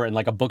pan over and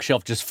like a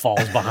bookshelf just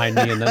falls behind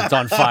me and then it's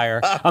on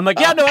fire. I'm like,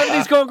 yeah, no,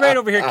 everything's going great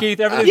over here, Keith.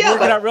 Everything's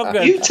working out real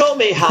good. You told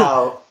me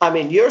how, I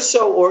mean, you're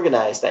so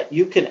organized that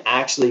you can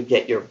actually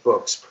get your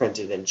books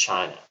printed in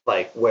China,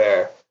 like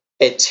where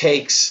it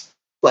takes,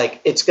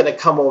 like it's going to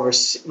come over,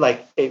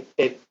 like it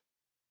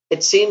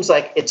seems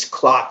like it's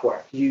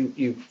clockwork.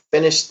 You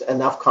finished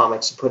enough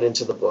comics to put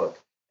into the book,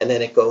 and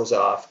then it goes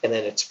off, and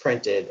then it's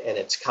printed, and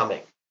it's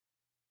coming.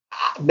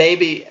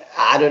 Maybe,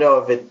 I don't know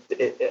if it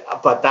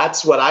but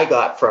that's what I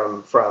got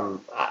from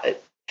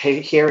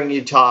hearing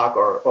you talk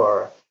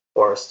or.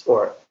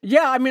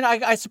 Yeah, I mean,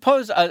 I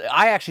suppose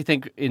I actually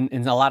think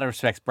in a lot of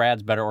respects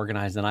Brad's better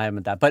organized than I am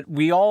at that. But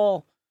we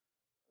all,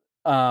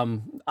 I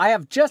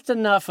have just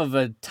enough of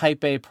a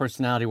type A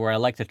personality where I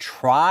like to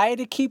try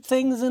to keep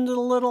things into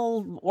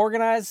little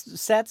organized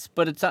sets,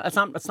 but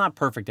it's not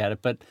perfect at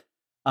it. But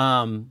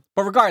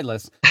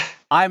regardless.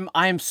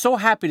 I'm so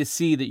happy to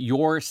see that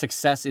your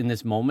success in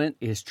this moment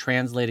is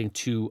translating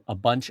to a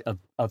bunch of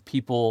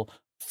people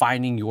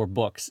finding your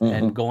books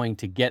and going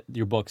to get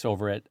your books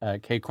over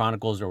at K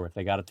Chronicles, or if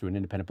they got it through an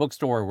independent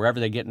bookstore or wherever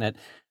they're getting it,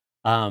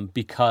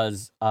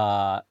 because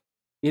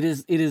it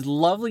is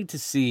lovely to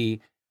see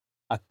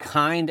a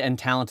kind and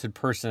talented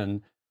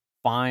person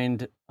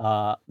find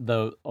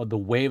the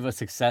wave of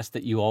success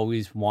that you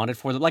always wanted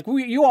for them. Like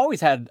you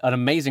always had an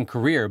amazing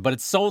career, but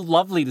it's so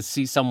lovely to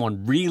see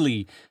someone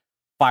really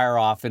fire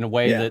off in a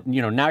way that,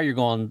 now you're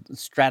going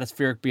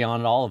stratospheric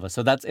beyond all of us.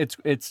 So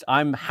it's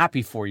I'm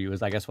happy for you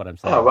is I guess what I'm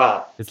saying. Oh,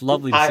 wow. It's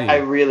lovely to see. I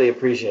really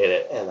appreciate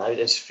it. And I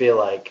just feel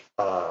like,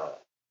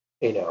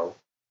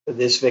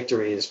 this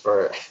victory is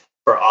for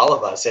all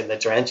of us in the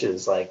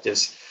trenches, like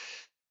just,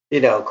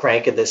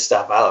 cranking this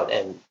stuff out.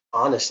 And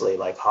honestly,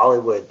 like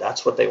Hollywood,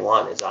 that's what they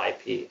want is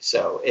IP.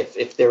 So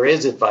if there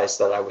is advice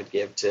that I would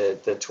give to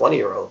the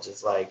 20-year-olds,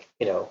 is like,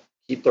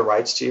 keep the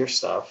rights to your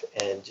stuff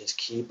and just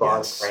keep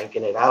on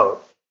cranking it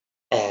out.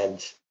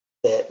 And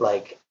that,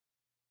 like,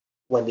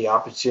 when the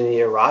opportunity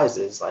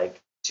arises,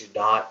 like, do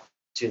not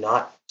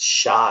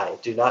shy,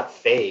 do not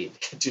fade,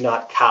 do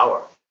not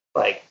cower.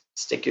 Like,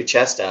 stick your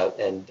chest out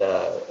and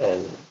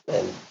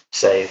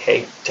say,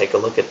 hey, take a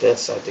look at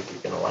this. I think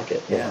you're gonna like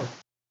it. Yeah.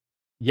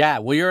 Yeah.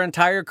 Well, your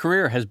entire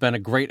career has been a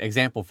great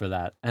example for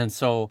that, and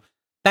so.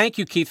 Thank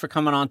you, Keith, for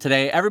coming on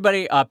today.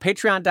 Everybody,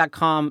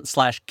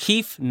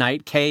 patreon.com/Keef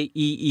Knight,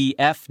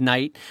 KEEF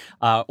Knight,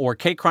 or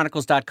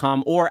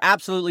kchronicles.com, or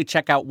absolutely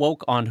check out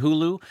Woke on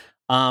Hulu.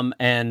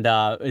 And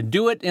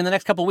do it in the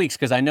next couple of weeks,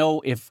 because I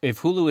know if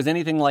Hulu is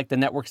anything like the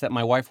networks that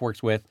my wife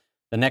works with,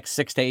 the next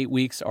 6 to 8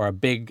 weeks are a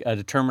big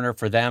determiner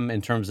for them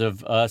in terms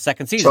of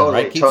second season,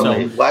 right, Keith?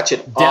 Totally. So watch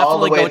it all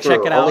the way go through.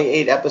 Check it out. Only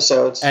 8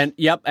 episodes. And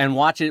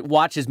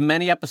watch as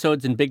many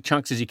episodes in big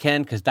chunks as you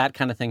can, because that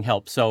kind of thing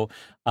helps. So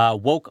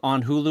Woke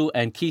on Hulu.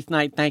 And Keith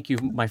Knight, thank you,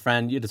 my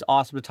friend. It is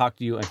awesome to talk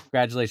to you, and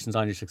congratulations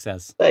on your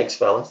success. Thanks,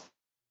 fellas.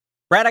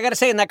 Brad, I got to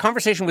say, in that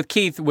conversation with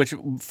Keith, which,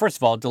 first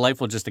of all,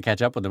 delightful just to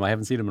catch up with him. I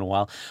haven't seen him in a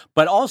while.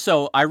 But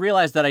also, I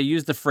realized that I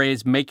used the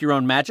phrase, make your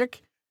own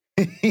magic.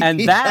 And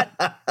that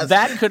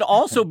could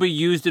also be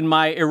used in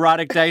my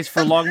erotic dice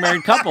for long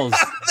married couples.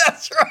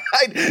 That's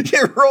right.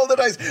 You roll the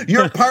dice.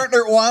 Your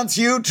partner wants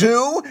you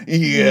to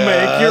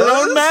make your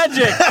own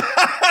magic.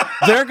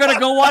 They're going to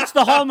go watch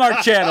the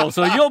Hallmark Channel,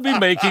 so you'll be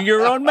making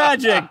your own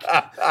magic.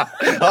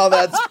 Oh,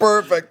 that's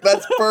perfect.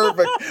 That's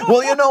perfect.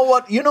 Well, you know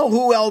what? You know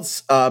who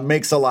else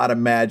makes a lot of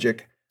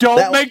magic?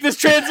 Don't make this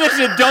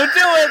transition. Don't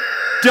do it.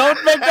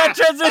 Don't make that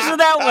transition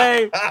that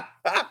way.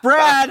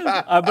 Brad,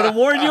 I'm going to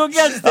warn you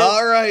against it.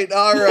 All right.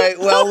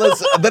 Well,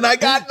 listen, then I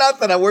got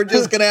nothing. We're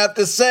just going to have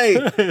to say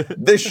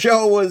this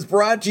show was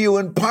brought to you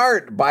in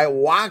part by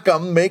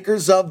Wacom,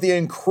 makers of the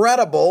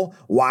incredible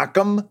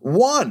Wacom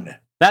One.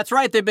 That's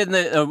right. They've been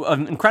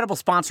an incredible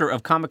sponsor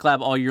of Comic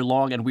Lab all year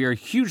long, and we are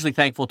hugely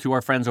thankful to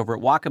our friends over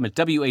at Wacom at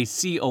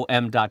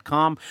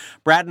WACOM.com.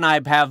 Brad and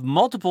I have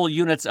multiple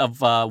units of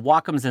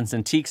Wacoms and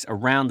Cintiqs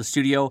around the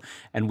studio,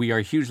 and we are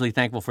hugely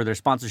thankful for their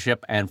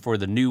sponsorship and for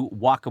the new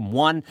Wacom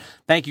One.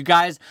 Thank you,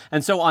 guys.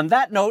 And so on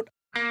that note,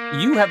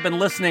 you have been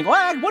listening.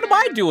 What am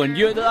I doing?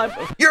 You're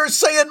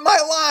saying my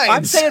lines.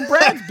 I'm saying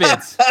Brad's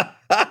bits.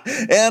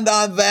 And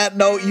on that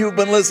note, you've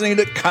been listening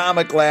to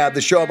Comic Lab,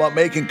 the show about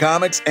making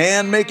comics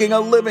and making a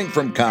living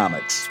from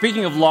comics.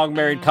 Speaking of long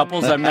married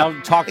couples, I'm now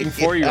talking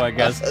for you, I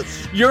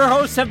guess. Your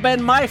hosts have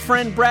been my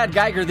friend Brad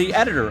Geiger, the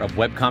editor of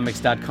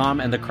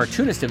webcomics.com and the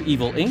cartoonist of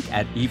Evil Inc.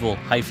 at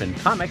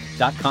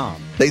evil-comic.com.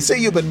 They say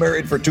you've been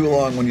married for too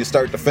long when you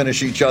start to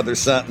finish each other's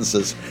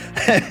sentences.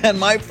 And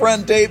my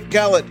friend Dave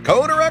Kellett,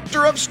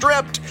 co-director of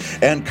Stripped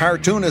and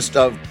cartoonist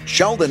of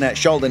Sheldon at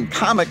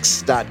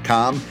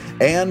sheldoncomics.com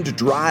and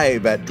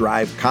Drive at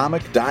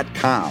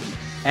drivecomic.com.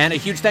 And a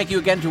huge thank you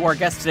again to our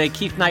guest today,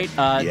 Keith Knight,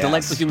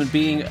 delightful human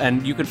being.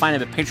 And you can find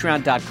him at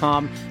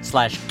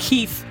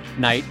patreon.com/Keef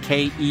Knight,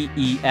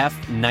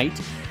 Keef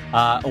Knight.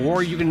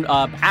 Or you can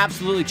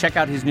absolutely check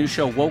out his new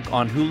show, Woke,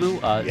 on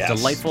Hulu.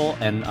 Delightful.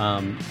 And,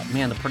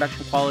 man, the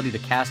production quality, the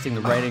casting,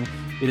 the writing,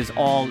 It is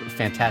all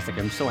fantastic.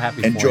 I'm so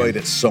happy. Enjoyed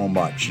it so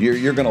much.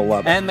 You're going to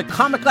love it. And the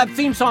Comic Lab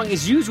theme song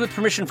is used with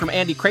permission from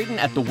Andy Creighton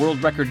at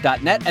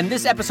theworldrecord.net. And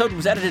this episode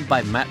was edited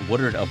by Matt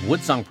Woodard of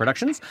Woodsong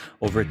Productions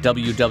over at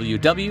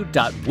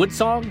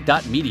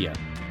www.woodsong.media.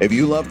 If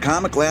you love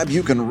Comic Lab,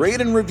 you can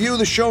rate and review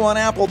the show on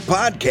Apple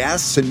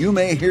Podcasts, and you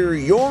may hear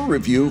your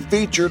review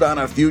featured on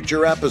a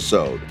future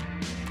episode.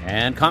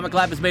 And Comic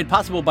Lab is made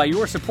possible by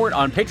your support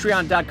on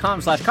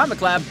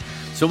patreon.com/comiclab.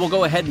 So we'll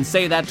go ahead and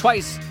say that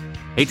twice.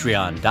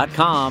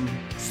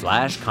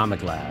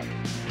 Patreon.com/comiclab.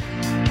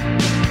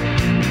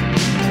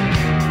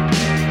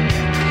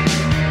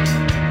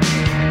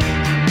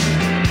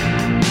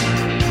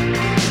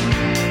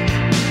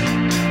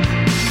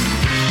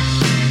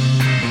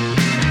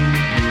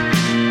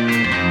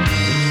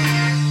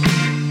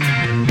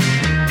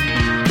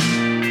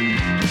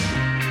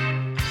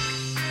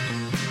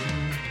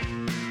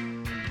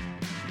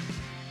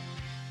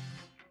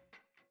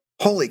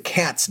 Holy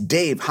cats,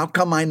 Dave, how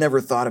come I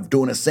never thought of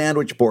doing a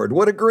sandwich board?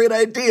 What a great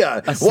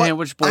idea.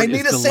 Sandwich board I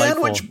need is a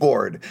sandwich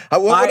board.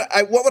 What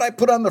would I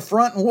put on the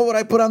front and what would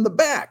I put on the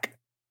back?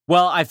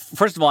 Well,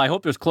 first of all, I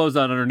hope there's clothes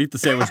on underneath the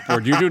sandwich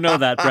board. You do know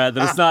that, Brad,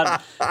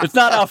 that it's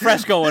not al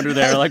fresco under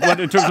there, like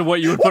in terms of what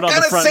you would put on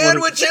the front. What kind of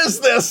sandwich is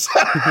this?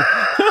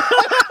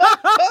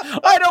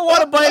 I don't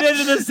want to bite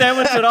into this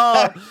sandwich at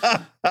all.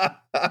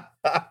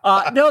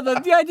 No,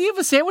 the idea of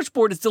a sandwich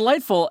board is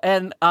delightful,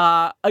 and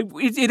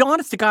it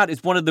honest to God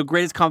is one of the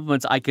greatest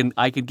compliments I can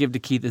give to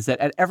Keith, is that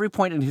at every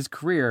point in his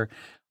career,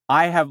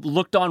 I have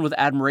looked on with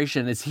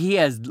admiration as he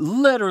has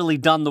literally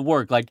done the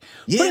work. Like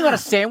putting on a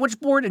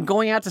sandwich board and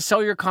going out to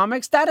sell your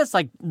comics, that is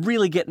like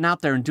really getting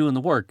out there and doing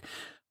the work.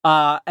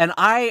 And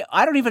I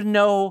don't even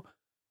know.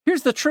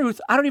 Here's the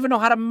truth. I don't even know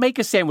how to make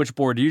a sandwich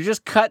board. Do you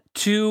just cut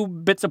 2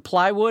 bits of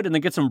plywood and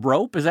then get some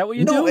rope? Is that what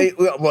you do?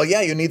 Well,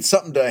 yeah, you need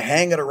something to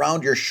hang it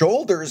around your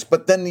shoulders,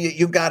 but then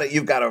you've got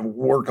to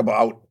work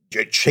about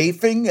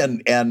chafing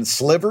and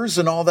slivers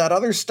and all that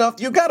other stuff.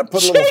 You got to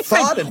put a little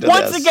thought into this.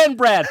 Once again,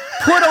 Brad,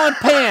 put on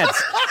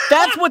pants.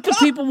 That's what the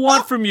people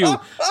want from you.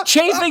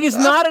 Chafing is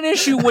not an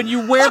issue when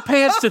you wear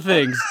pants to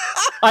things.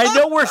 I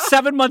know we're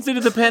 7 months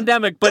into the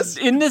pandemic, but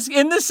in this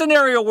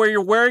scenario where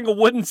you're wearing a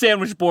wooden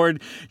sandwich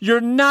board, you're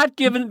not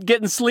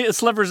getting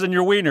slivers in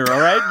your wiener.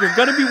 All right, you're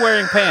going to be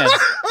wearing pants.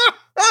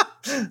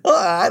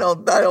 I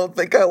don't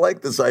think I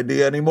like this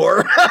idea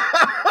anymore.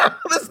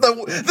 This is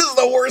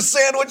the worst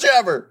sandwich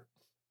ever.